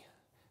high.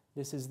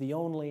 This is the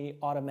only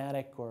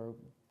automatic or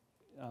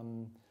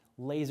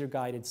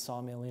laser-guided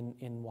sawmill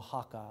in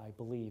Oaxaca, I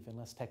believe,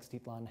 unless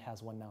Textitlan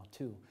has one now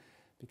too,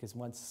 because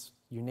once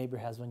your neighbor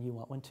has one, you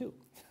want one too,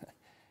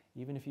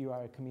 even if you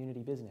are a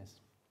community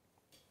business.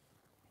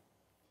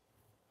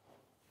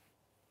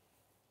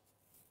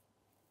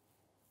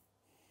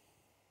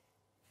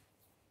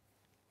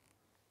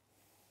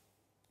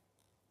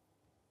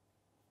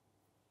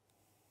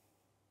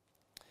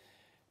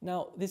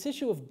 Now, this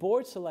issue of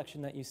board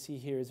selection that you see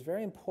here is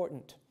very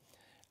important.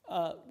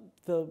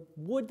 The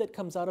wood that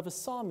comes out of a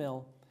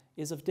sawmill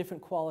is of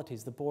different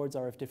qualities. The boards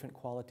are of different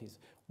qualities.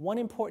 One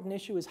important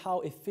issue is how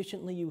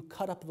efficiently you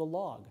cut up the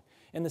log.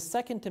 And the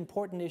second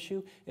important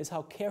issue is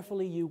how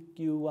carefully you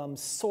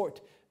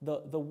sort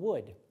the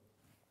wood.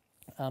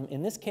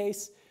 In this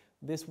case,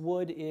 this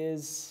wood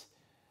is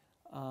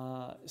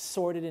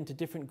sorted into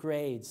different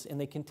grades,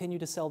 and they continue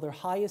to sell their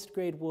highest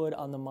grade wood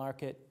on the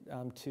market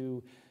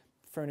to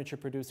furniture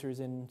producers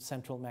in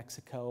central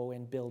Mexico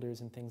and builders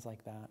and things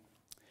like that.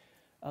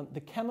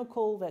 The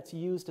chemical that's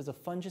used as a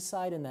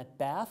fungicide in that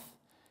bath,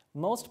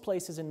 most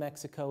places in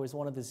Mexico, is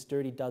one of these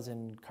dirty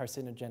dozen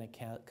carcinogenic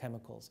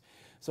chemicals.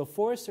 So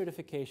forest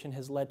certification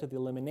has led to the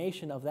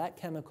elimination of that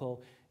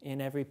chemical in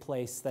every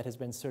place that has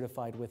been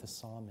certified with a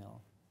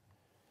sawmill.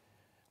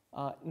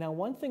 Now,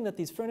 one thing that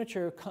these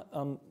furniture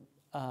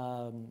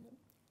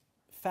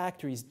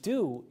factories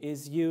do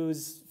is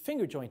use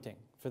finger jointing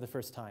for the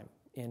first time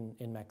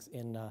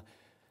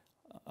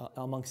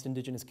amongst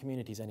indigenous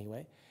communities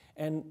anyway.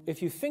 And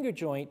if you finger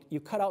joint, you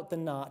cut out the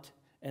knot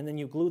and then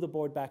you glue the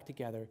board back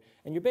together.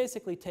 And you're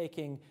basically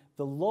taking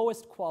the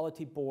lowest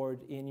quality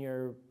board in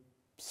your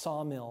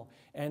sawmill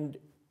and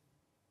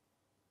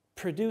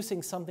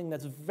producing something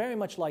that's very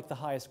much like the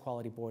highest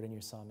quality board in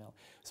your sawmill.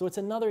 So it's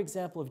another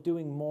example of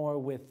doing more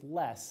with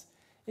less.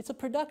 It's a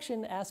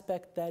production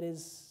aspect that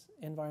is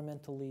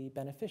environmentally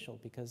beneficial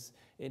because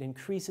it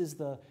increases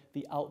the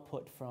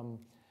output from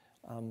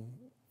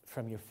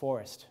your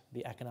forest,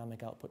 the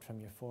economic output from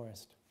your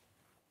forest.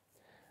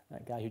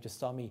 That guy who just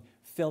saw me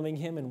filming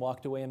him and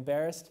walked away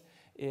embarrassed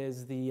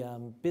is the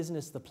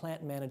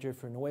plant manager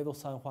for Nuevo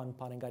San Juan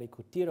Parangari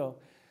Cutiro,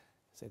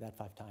 say that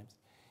 5 times,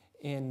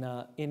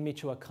 in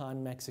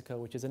Michoacan, Mexico,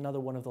 which is another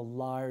one of the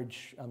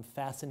large,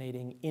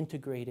 fascinating,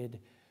 integrated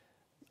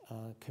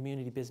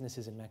community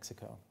businesses in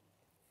Mexico.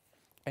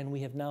 And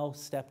we have now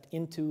stepped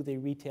into the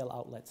retail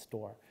outlet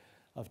store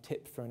of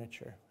Tip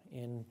Furniture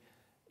in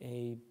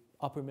a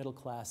upper middle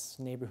class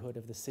neighborhood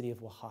of the city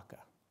of Oaxaca.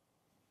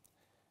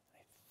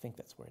 I think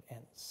that's where it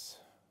ends.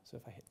 So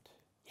if I hit,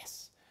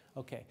 yes.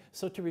 Okay,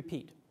 so to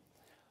repeat,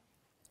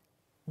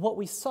 what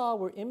we saw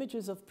were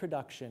images of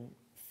production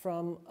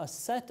from a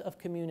set of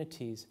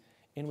communities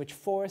in which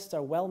forests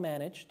are well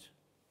managed.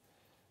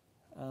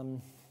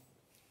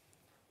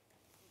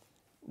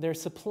 They're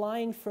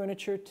supplying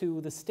furniture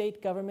to the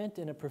state government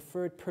in a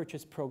preferred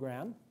purchase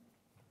program.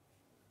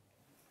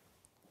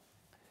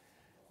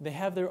 They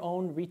have their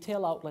own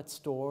retail outlet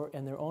store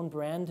and their own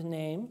brand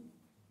name.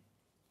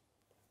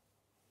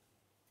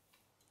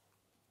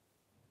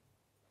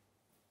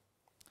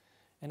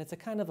 And it's a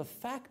kind of a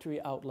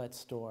factory outlet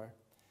store.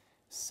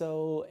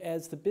 So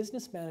as the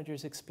business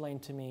managers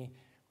explained to me,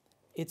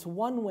 it's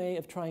one way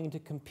of trying to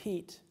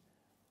compete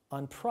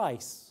on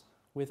price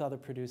with other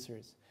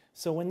producers.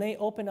 So when they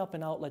open up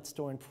an outlet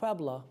store in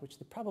Puebla, which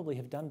they probably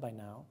have done by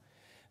now,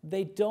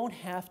 they don't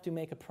have to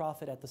make a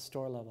profit at the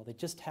store level. They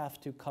just have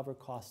to cover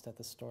costs at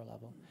the store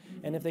level.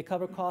 And if they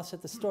cover costs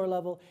at the store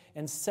level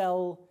and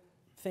sell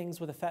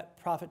things with a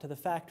profit to the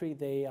factory,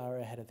 they are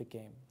ahead of the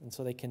game. And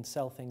so they can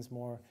sell things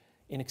more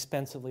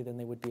inexpensively than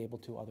they would be able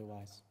to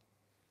otherwise.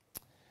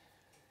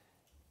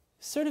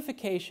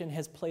 Certification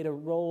has played a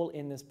role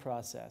in this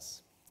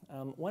process.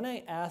 When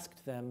I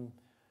asked them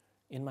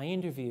in my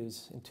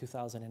interviews in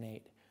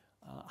 2008,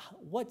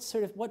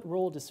 what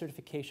role does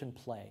certification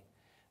play?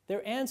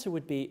 Their answer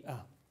would be,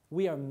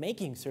 we are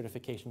making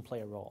certification play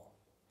a role.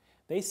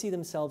 They see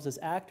themselves as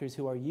actors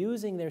who are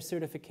using their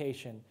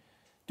certification,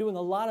 doing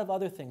a lot of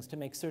other things to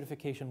make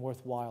certification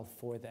worthwhile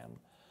for them.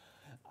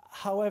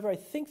 However, I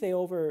think they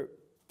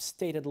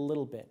overstated a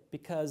little bit,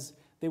 because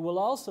they will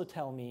also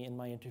tell me in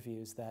my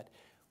interviews that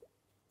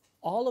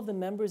all of the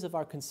members of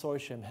our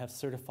consortium have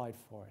certified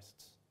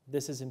forests.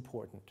 This is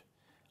important.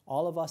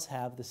 All of us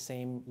have the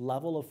same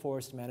level of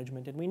forest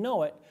management, and we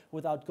know it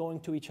without going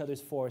to each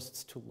other's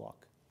forests to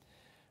look.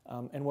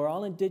 And we're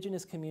all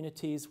indigenous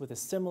communities with a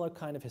similar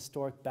kind of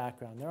historic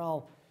background.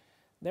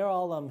 They're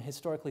all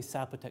historically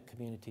Zapotec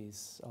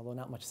communities, although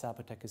not much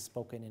Zapotec is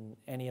spoken in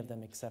any of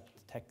them except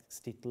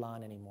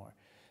Textitlan anymore.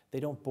 They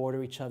don't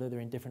border each other,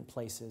 they're in different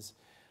places.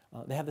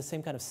 They have the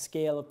same kind of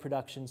scale of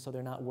production, so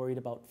they're not worried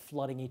about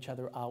flooding each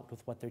other out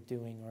with what they're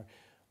doing, or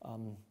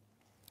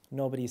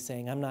nobody's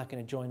saying, I'm not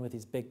going to join with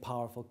this big,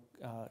 powerful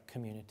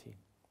community.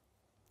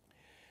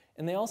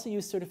 And they also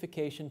use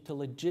certification to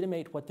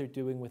legitimate what they're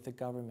doing with the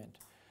government.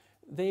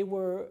 They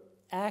were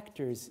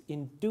actors,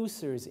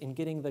 inducers in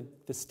getting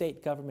the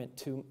state government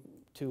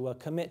to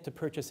commit to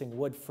purchasing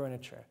wood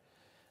furniture.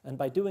 And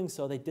by doing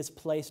so, they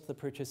displaced the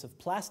purchase of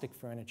plastic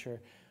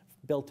furniture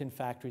built in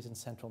factories in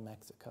central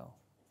Mexico.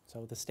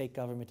 So the state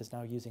government is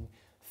now using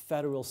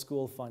federal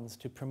school funds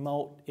to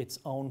promote its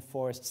own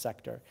forest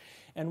sector.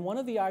 And one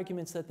of the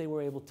arguments that they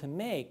were able to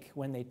make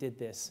when they did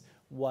this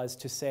was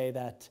to say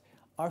that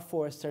our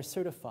forests are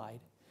certified.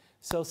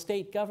 So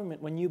state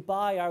government, when you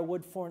buy our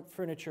wood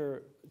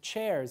furniture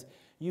chairs,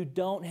 you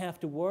don't have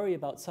to worry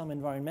about some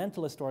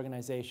environmentalist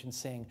organization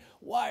saying,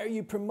 why are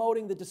you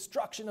promoting the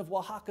destruction of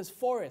Oaxaca's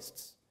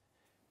forests?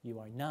 You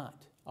are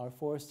not. Our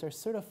forests are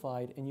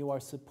certified, and you are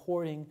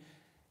supporting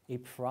a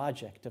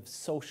project of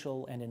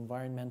social and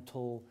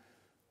environmental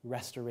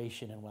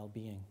restoration and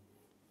well-being.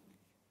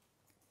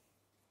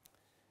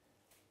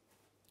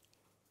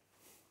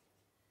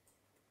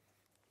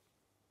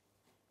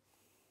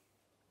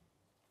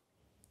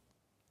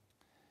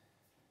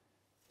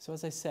 So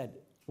as I said,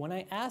 when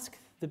I ask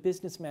the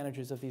business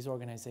managers of these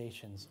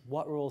organizations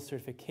what role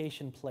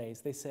certification plays,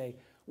 they say,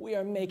 we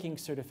are making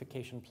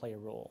certification play a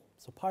role.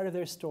 So part of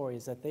their story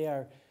is that they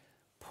are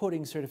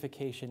putting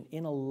certification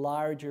in a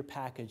larger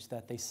package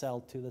that they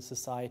sell to the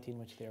society in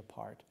which they are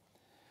part.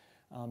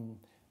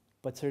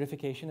 But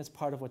certification is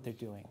part of what they're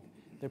doing.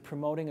 They're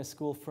promoting a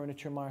school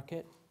furniture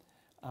market.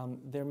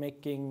 They're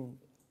making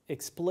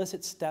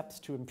explicit steps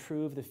to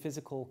improve the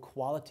physical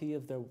quality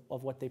of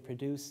what they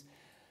produce.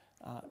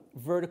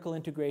 Vertical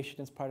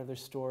integration is part of their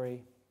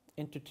story,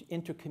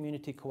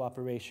 inter-community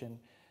cooperation,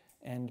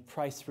 and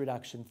price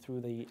reduction through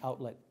the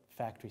outlet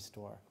factory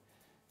store.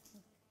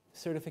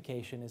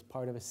 Certification is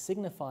part of a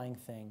signifying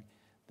thing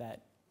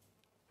that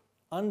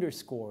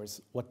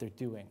underscores what they're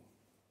doing.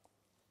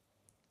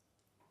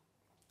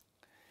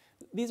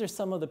 These are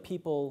some of the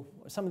people,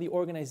 some of the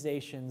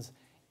organizations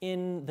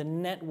in the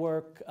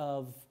network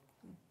of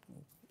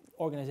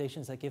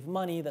organizations that give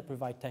money, that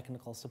provide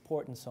technical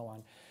support, and so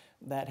on,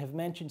 that have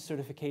mentioned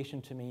certification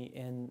to me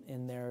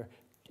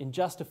in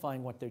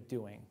justifying what they're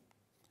doing.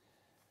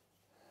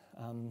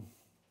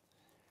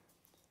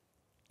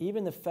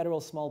 Even the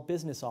Federal Small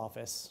Business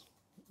Office,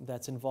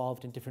 that's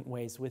involved in different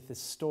ways with this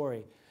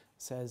story,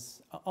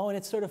 says, oh, and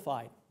it's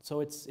certified,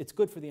 so it's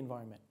good for the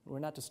environment. We're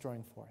not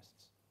destroying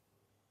forests.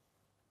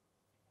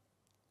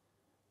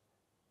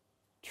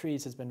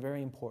 Trees has been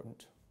very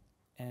important,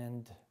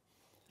 and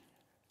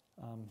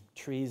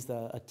Trees,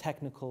 a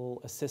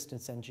technical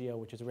assistance NGO,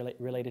 which is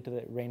related to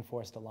the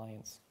Rainforest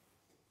Alliance.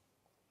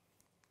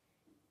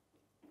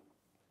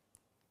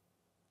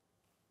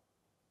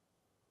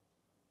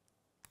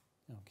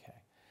 Okay.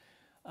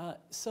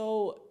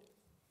 So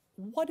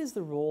what is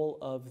the role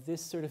of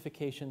this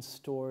certification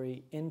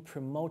story in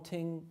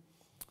promoting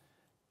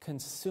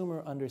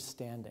consumer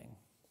understanding?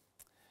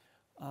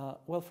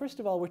 Well, first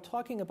of all, we're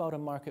talking about a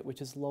market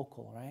which is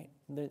local, right?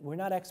 We're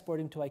not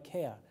exporting to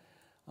IKEA.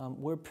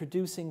 We're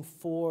producing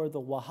for the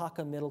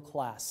Oaxaca middle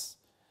class.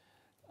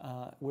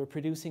 We're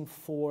producing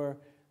for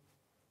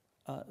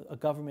a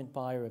government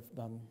buyer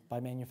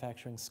by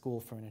manufacturing school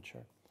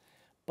furniture.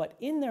 But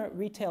in their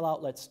retail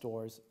outlet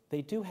stores,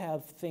 they do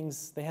have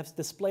things, they have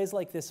displays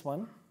like this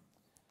one,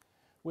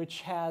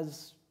 which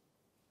has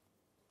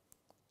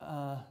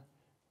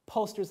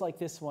posters like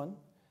this one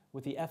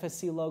with the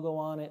FSC logo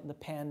on it and the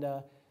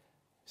panda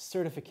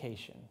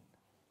certification.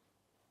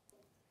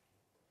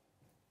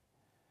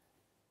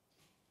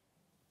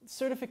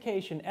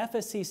 Certification,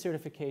 FSC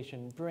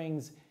certification,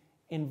 brings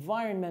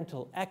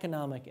environmental,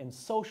 economic, and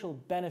social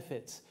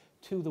benefits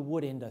to the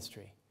wood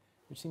industry,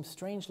 which seems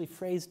strangely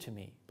phrased to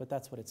me, but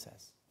that's what it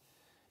says.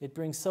 It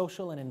brings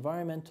social and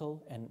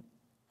environmental and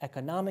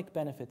economic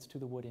benefits to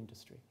the wood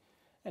industry.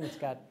 And it's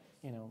got,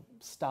 you know,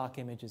 stock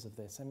images of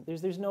this. And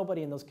there's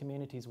nobody in those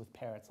communities with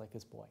parrots like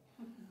this boy.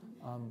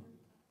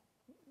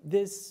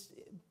 This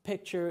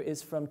picture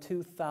is from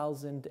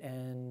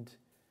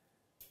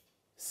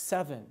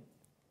 2007.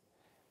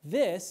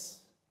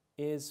 This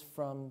is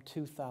from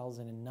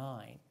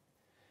 2009.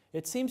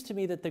 It seems to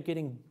me that they're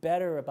getting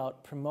better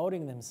about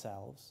promoting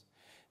themselves.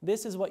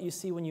 This is what you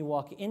see when you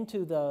walk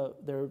into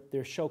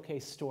their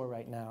showcase store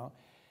right now.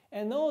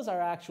 And those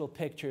are actual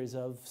pictures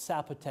of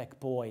Zapotec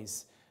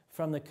boys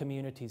from the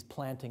communities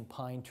planting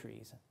pine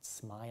trees,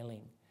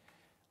 smiling.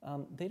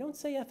 They don't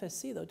say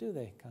FSC though, do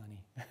they,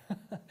 Connie?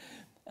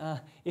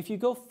 If you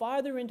go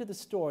farther into the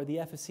store, the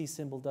FSC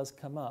symbol does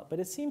come up. But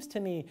it seems to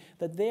me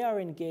that they are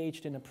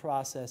engaged in a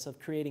process of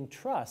creating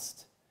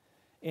trust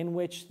in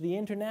which the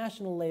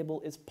international label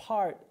is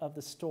part of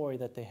the story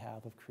that they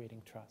have of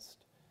creating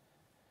trust.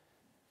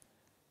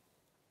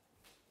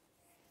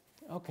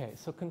 Okay,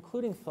 so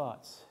concluding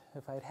thoughts.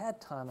 If I had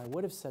had time, I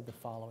would have said the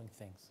following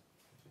things.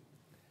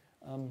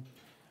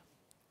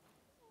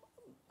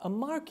 A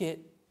market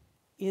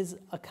is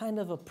a kind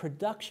of a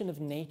production of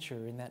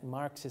nature in that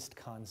Marxist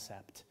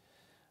concept.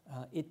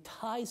 It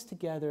ties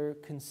together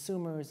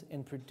consumers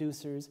and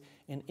producers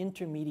and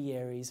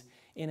intermediaries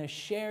in a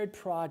shared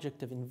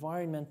project of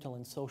environmental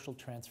and social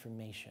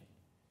transformation.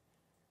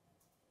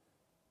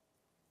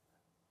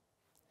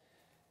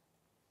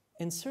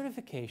 And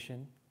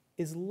certification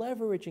is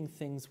leveraging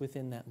things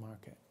within that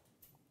market.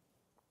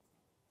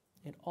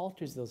 It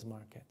alters those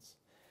markets.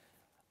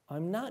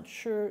 I'm not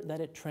sure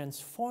that it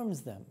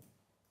transforms them,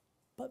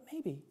 but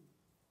maybe.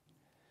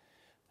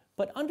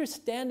 But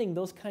understanding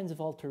those kinds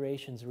of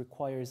alterations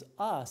requires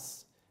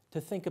us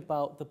to think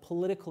about the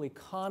political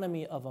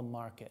economy of a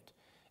market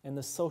and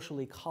the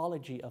social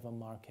ecology of a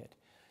market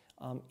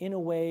in a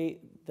way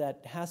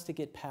that has to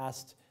get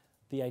past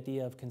the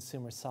idea of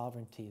consumer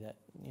sovereignty that,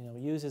 you know,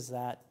 uses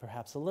that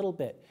perhaps a little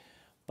bit.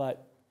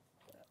 But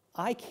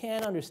I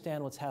can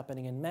understand what's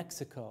happening in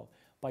Mexico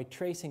by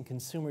tracing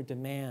consumer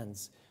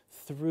demands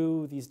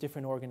through these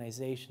different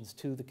organizations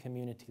to the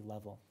community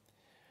level.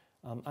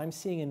 I'm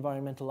seeing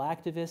environmental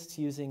activists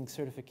using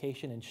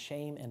certification in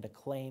shame and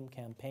acclaim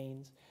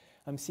campaigns.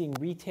 I'm seeing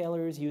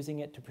retailers using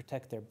it to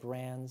protect their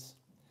brands.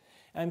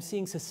 I'm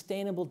seeing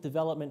sustainable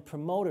development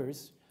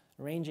promoters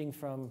ranging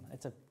from,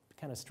 it's a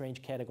kind of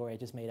strange category I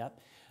just made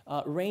up,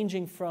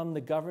 ranging from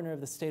the governor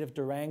of the state of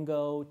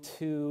Durango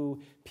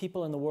to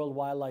people in the World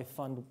Wildlife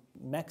Fund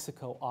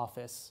Mexico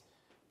office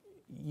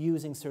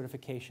using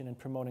certification and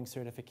promoting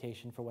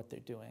certification for what they're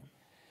doing.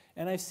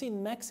 And I've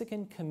seen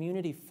Mexican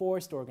community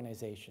forest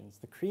organizations,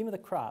 the cream of the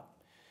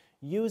crop,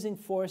 using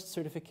forest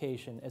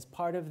certification as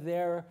part of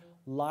their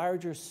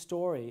larger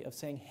story of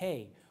saying,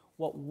 hey,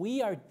 what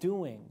we are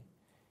doing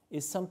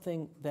is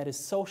something that is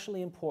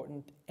socially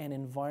important and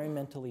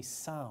environmentally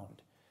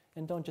sound.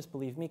 And don't just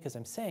believe me because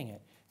I'm saying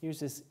it. Here's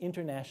this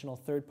international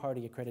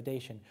third-party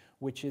accreditation,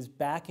 which is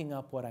backing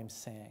up what I'm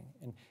saying,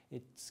 and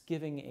it's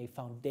giving a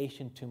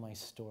foundation to my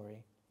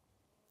story.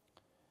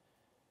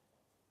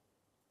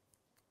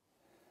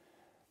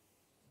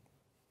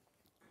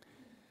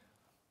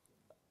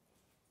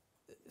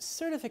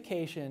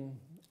 Certification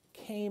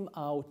came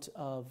out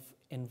of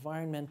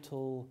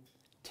environmental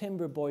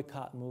timber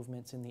boycott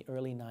movements in the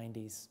early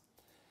 90s,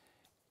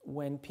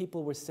 when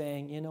people were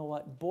saying, you know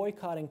what,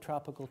 boycotting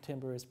tropical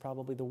timber is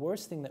probably the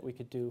worst thing that we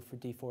could do for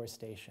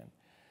deforestation.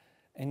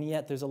 And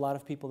yet there's a lot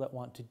of people that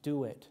want to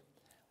do it.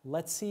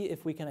 Let's see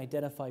if we can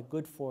identify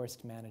good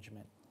forest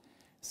management.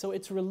 So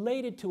it's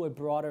related to a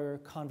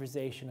broader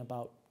conversation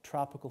about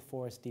tropical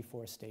forest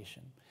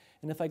deforestation.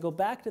 And if I go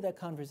back to that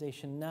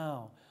conversation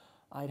now,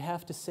 I'd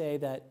have to say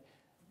that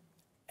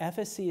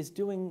FSC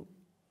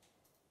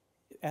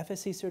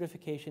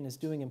certification is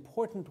doing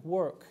important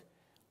work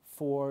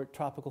for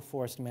tropical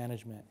forest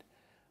management,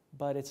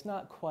 but it's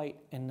not quite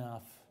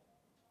enough.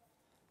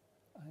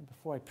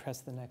 Before I press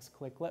the next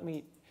click, let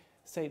me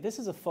say this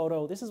is a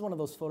photo. This is one of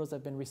those photos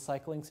I've been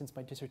recycling since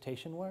my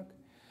dissertation work.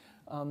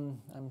 I'm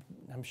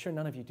sure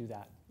none of you do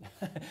that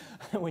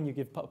when you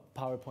give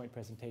PowerPoint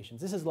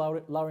presentations. This is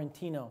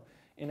Laurentino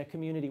in a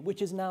community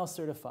which is now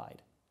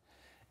certified.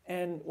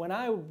 And when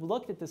I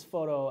looked at this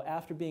photo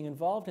after being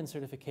involved in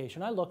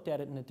certification, I looked at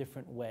it in a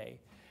different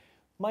way.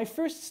 My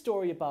first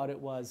story about it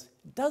was,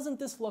 doesn't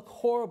this look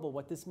horrible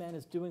what this man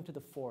is doing to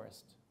the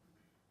forest?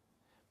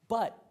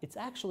 But it's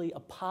actually a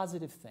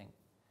positive thing,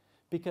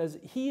 because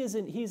he's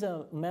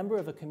a member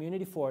of a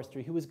community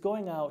forestry who is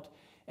going out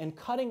and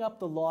cutting up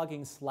the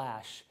logging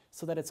slash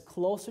so that it's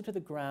closer to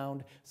the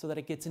ground, so that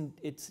it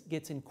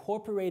gets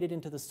incorporated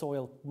into the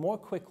soil more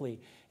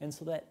quickly, and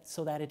so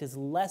that it is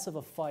less of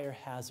a fire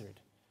hazard.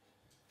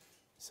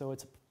 So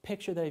it's a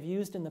picture that I've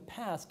used in the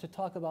past to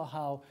talk about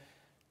how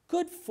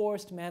good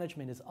forest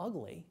management is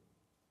ugly,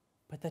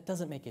 but that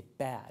doesn't make it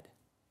bad.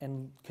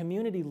 And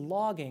community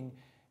logging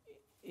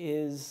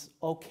is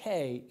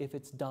okay if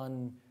it's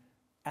done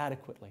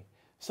adequately.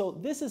 So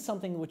this is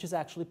something which is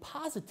actually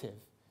positive,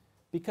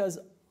 because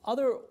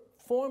other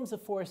forms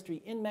of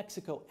forestry in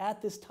Mexico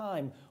at this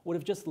time would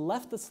have just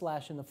left the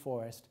slash in the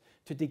forest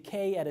to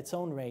decay at its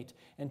own rate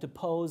and to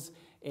pose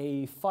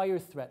a fire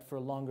threat for a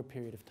longer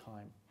period of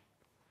time.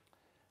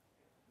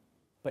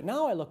 But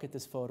now I look at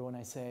this photo and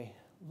I say,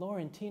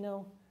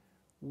 Laurentino,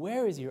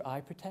 where is your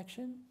eye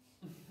protection?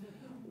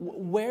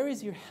 Where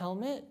is your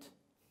helmet?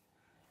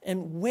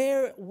 And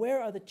where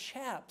are the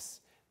chaps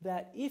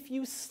that if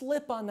you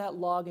slip on that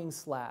logging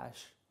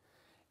slash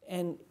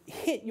and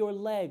hit your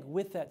leg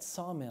with that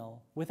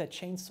sawmill, with that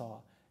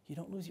chainsaw, you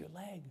don't lose your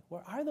leg?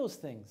 Where are those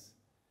things?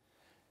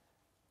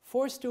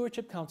 Forest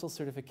Stewardship Council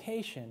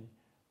certification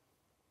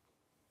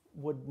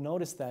would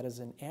notice that as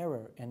an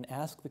error and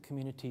ask the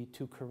community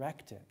to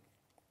correct it.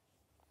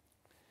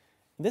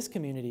 This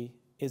community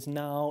is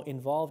now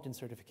involved in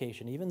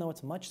certification, even though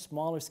it's much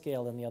smaller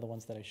scale than the other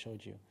ones that I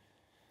showed you.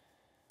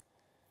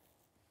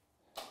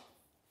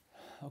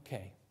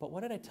 Okay, but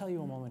what did I tell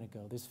you a moment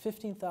ago? There's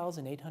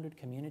 15,800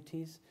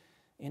 communities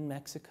in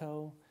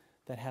Mexico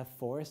that have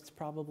forests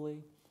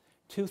probably.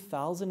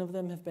 2,000 of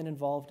them have been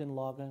involved in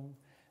logging.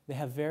 They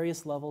have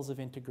various levels of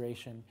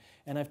integration.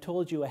 And I've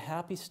told you a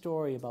happy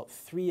story about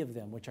 3 of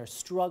them which are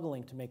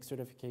struggling to make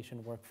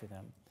certification work for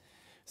them.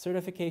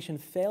 Certification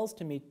fails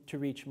to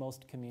reach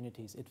most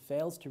communities. It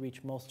fails to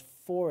reach most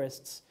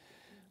forests,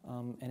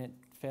 and it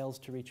fails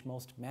to reach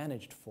most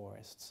managed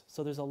forests.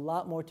 So there's a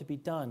lot more to be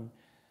done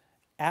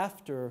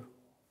after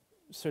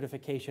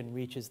certification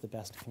reaches the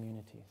best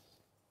communities.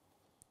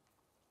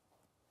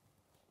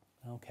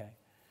 Okay.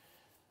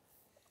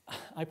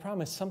 I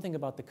promised something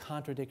about the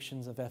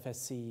contradictions of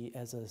FSC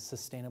as a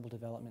sustainable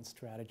development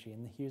strategy,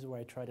 and here's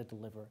where I try to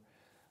deliver.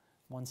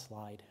 One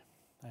slide.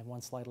 I have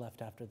one slide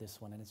left after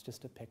this one, and it's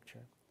just a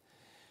picture.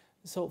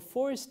 So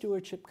Forest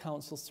Stewardship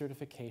Council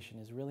certification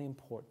is really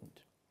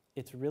important.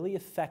 It's really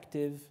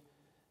effective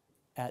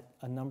at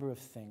a number of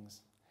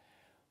things.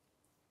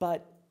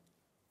 But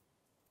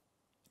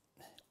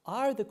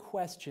are the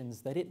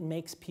questions that it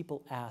makes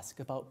people ask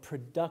about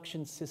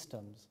production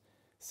systems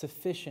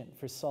sufficient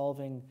for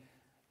solving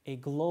a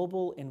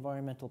global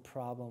environmental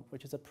problem,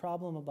 which is a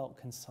problem about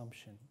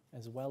consumption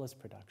as well as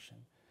production.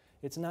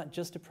 It's not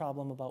just a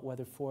problem about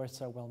whether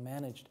forests are well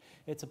managed.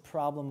 It's a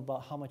problem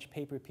about how much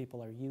paper people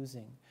are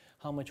using,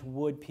 how much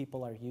wood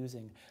people are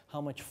using,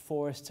 how much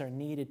forests are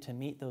needed to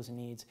meet those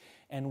needs,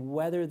 and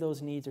whether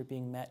those needs are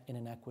being met in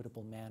an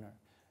equitable manner.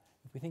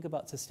 If we think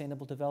about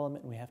sustainable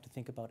development, we have to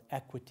think about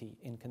equity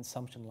in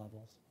consumption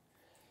levels.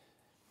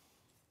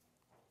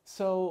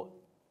 So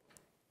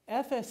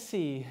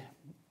FSC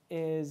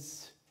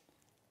is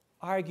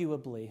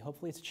arguably,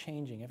 hopefully it's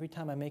changing. Every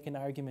time I make an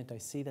argument, I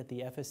see that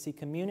the FSC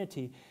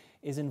community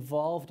is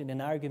involved in an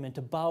argument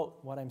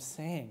about what I'm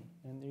saying,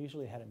 and they're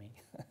usually ahead of me.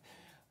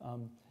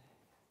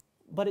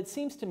 But it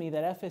seems to me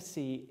that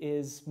FSC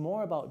is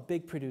more about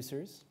big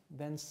producers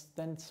than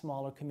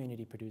smaller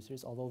community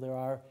producers, although there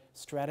are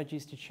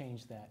strategies to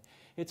change that.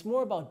 It's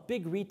more about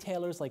big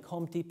retailers like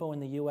Home Depot in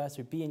the US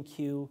or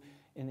B&Q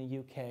in the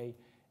UK,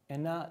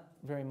 and not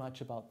very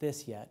much about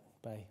this yet,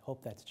 but I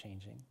hope that's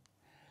changing.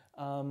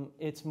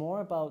 It's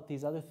more about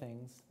these other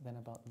things than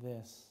about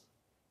this.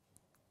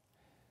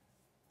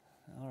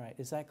 All right,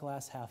 is that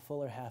glass half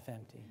full or half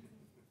empty?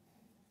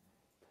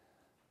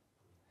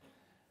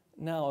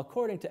 Now,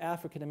 according to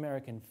African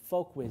American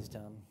folk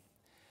wisdom,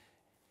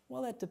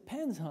 well, that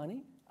depends,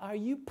 honey. Are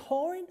you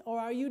pouring or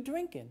are you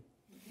drinking?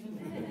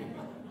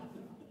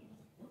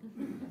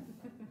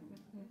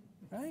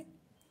 Right?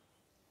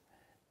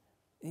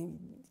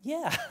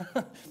 Yeah,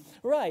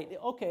 right,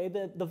 okay,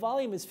 the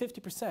volume is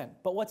 50%,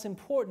 but what's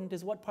important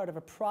is what part of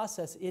a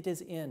process it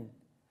is in.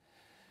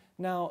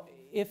 Now,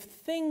 if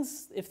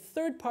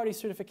third-party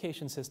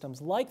certification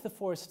systems like the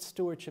Forest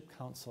Stewardship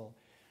Council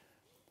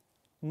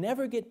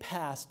never get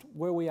past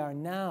where we are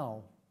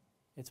now,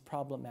 it's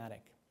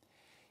problematic.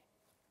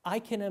 I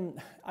can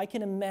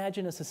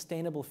imagine a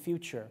sustainable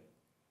future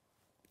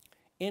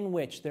in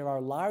which there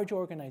are large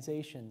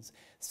organizations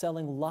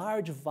selling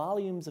large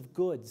volumes of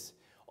goods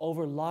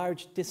over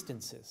large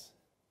distances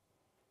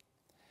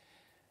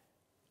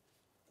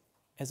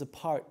as a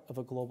part of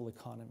a global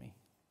economy.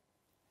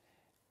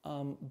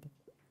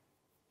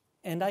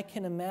 And I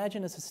can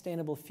imagine a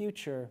sustainable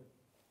future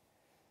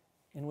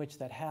in which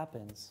that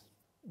happens.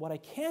 What I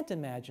can't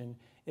imagine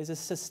is a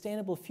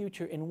sustainable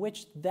future in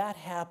which that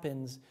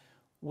happens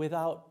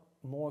without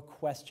more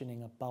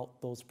questioning about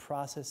those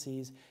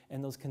processes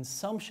and those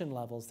consumption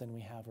levels than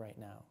we have right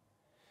now.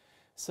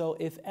 So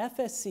if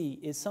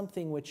FSC is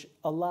something which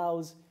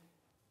allows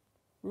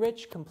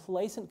rich,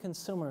 complacent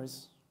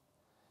consumers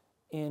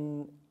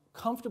in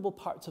comfortable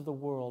parts of the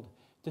world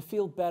to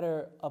feel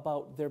better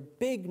about their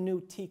big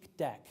new teak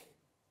deck,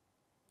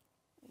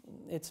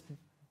 it's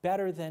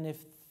better than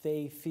if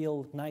they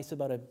feel nice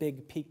about a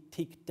big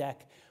teak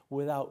deck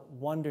without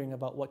wondering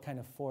about what kind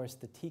of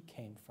forest the teak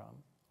came from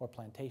or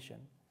plantation.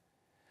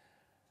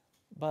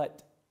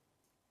 But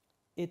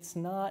it's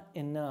not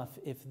enough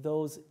if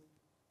those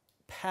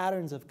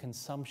patterns of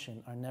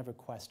consumption are never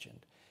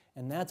questioned.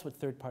 And that's what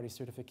third-party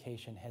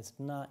certification has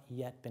not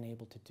yet been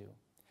able to do.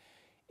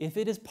 If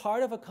it is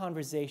part of a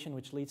conversation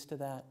which leads to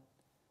that,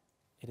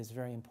 it is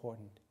very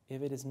important.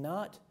 If it is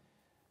not,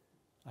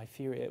 I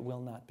fear it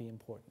will not be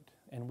important,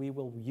 and we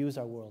will use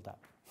our world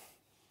up.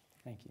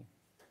 Thank you.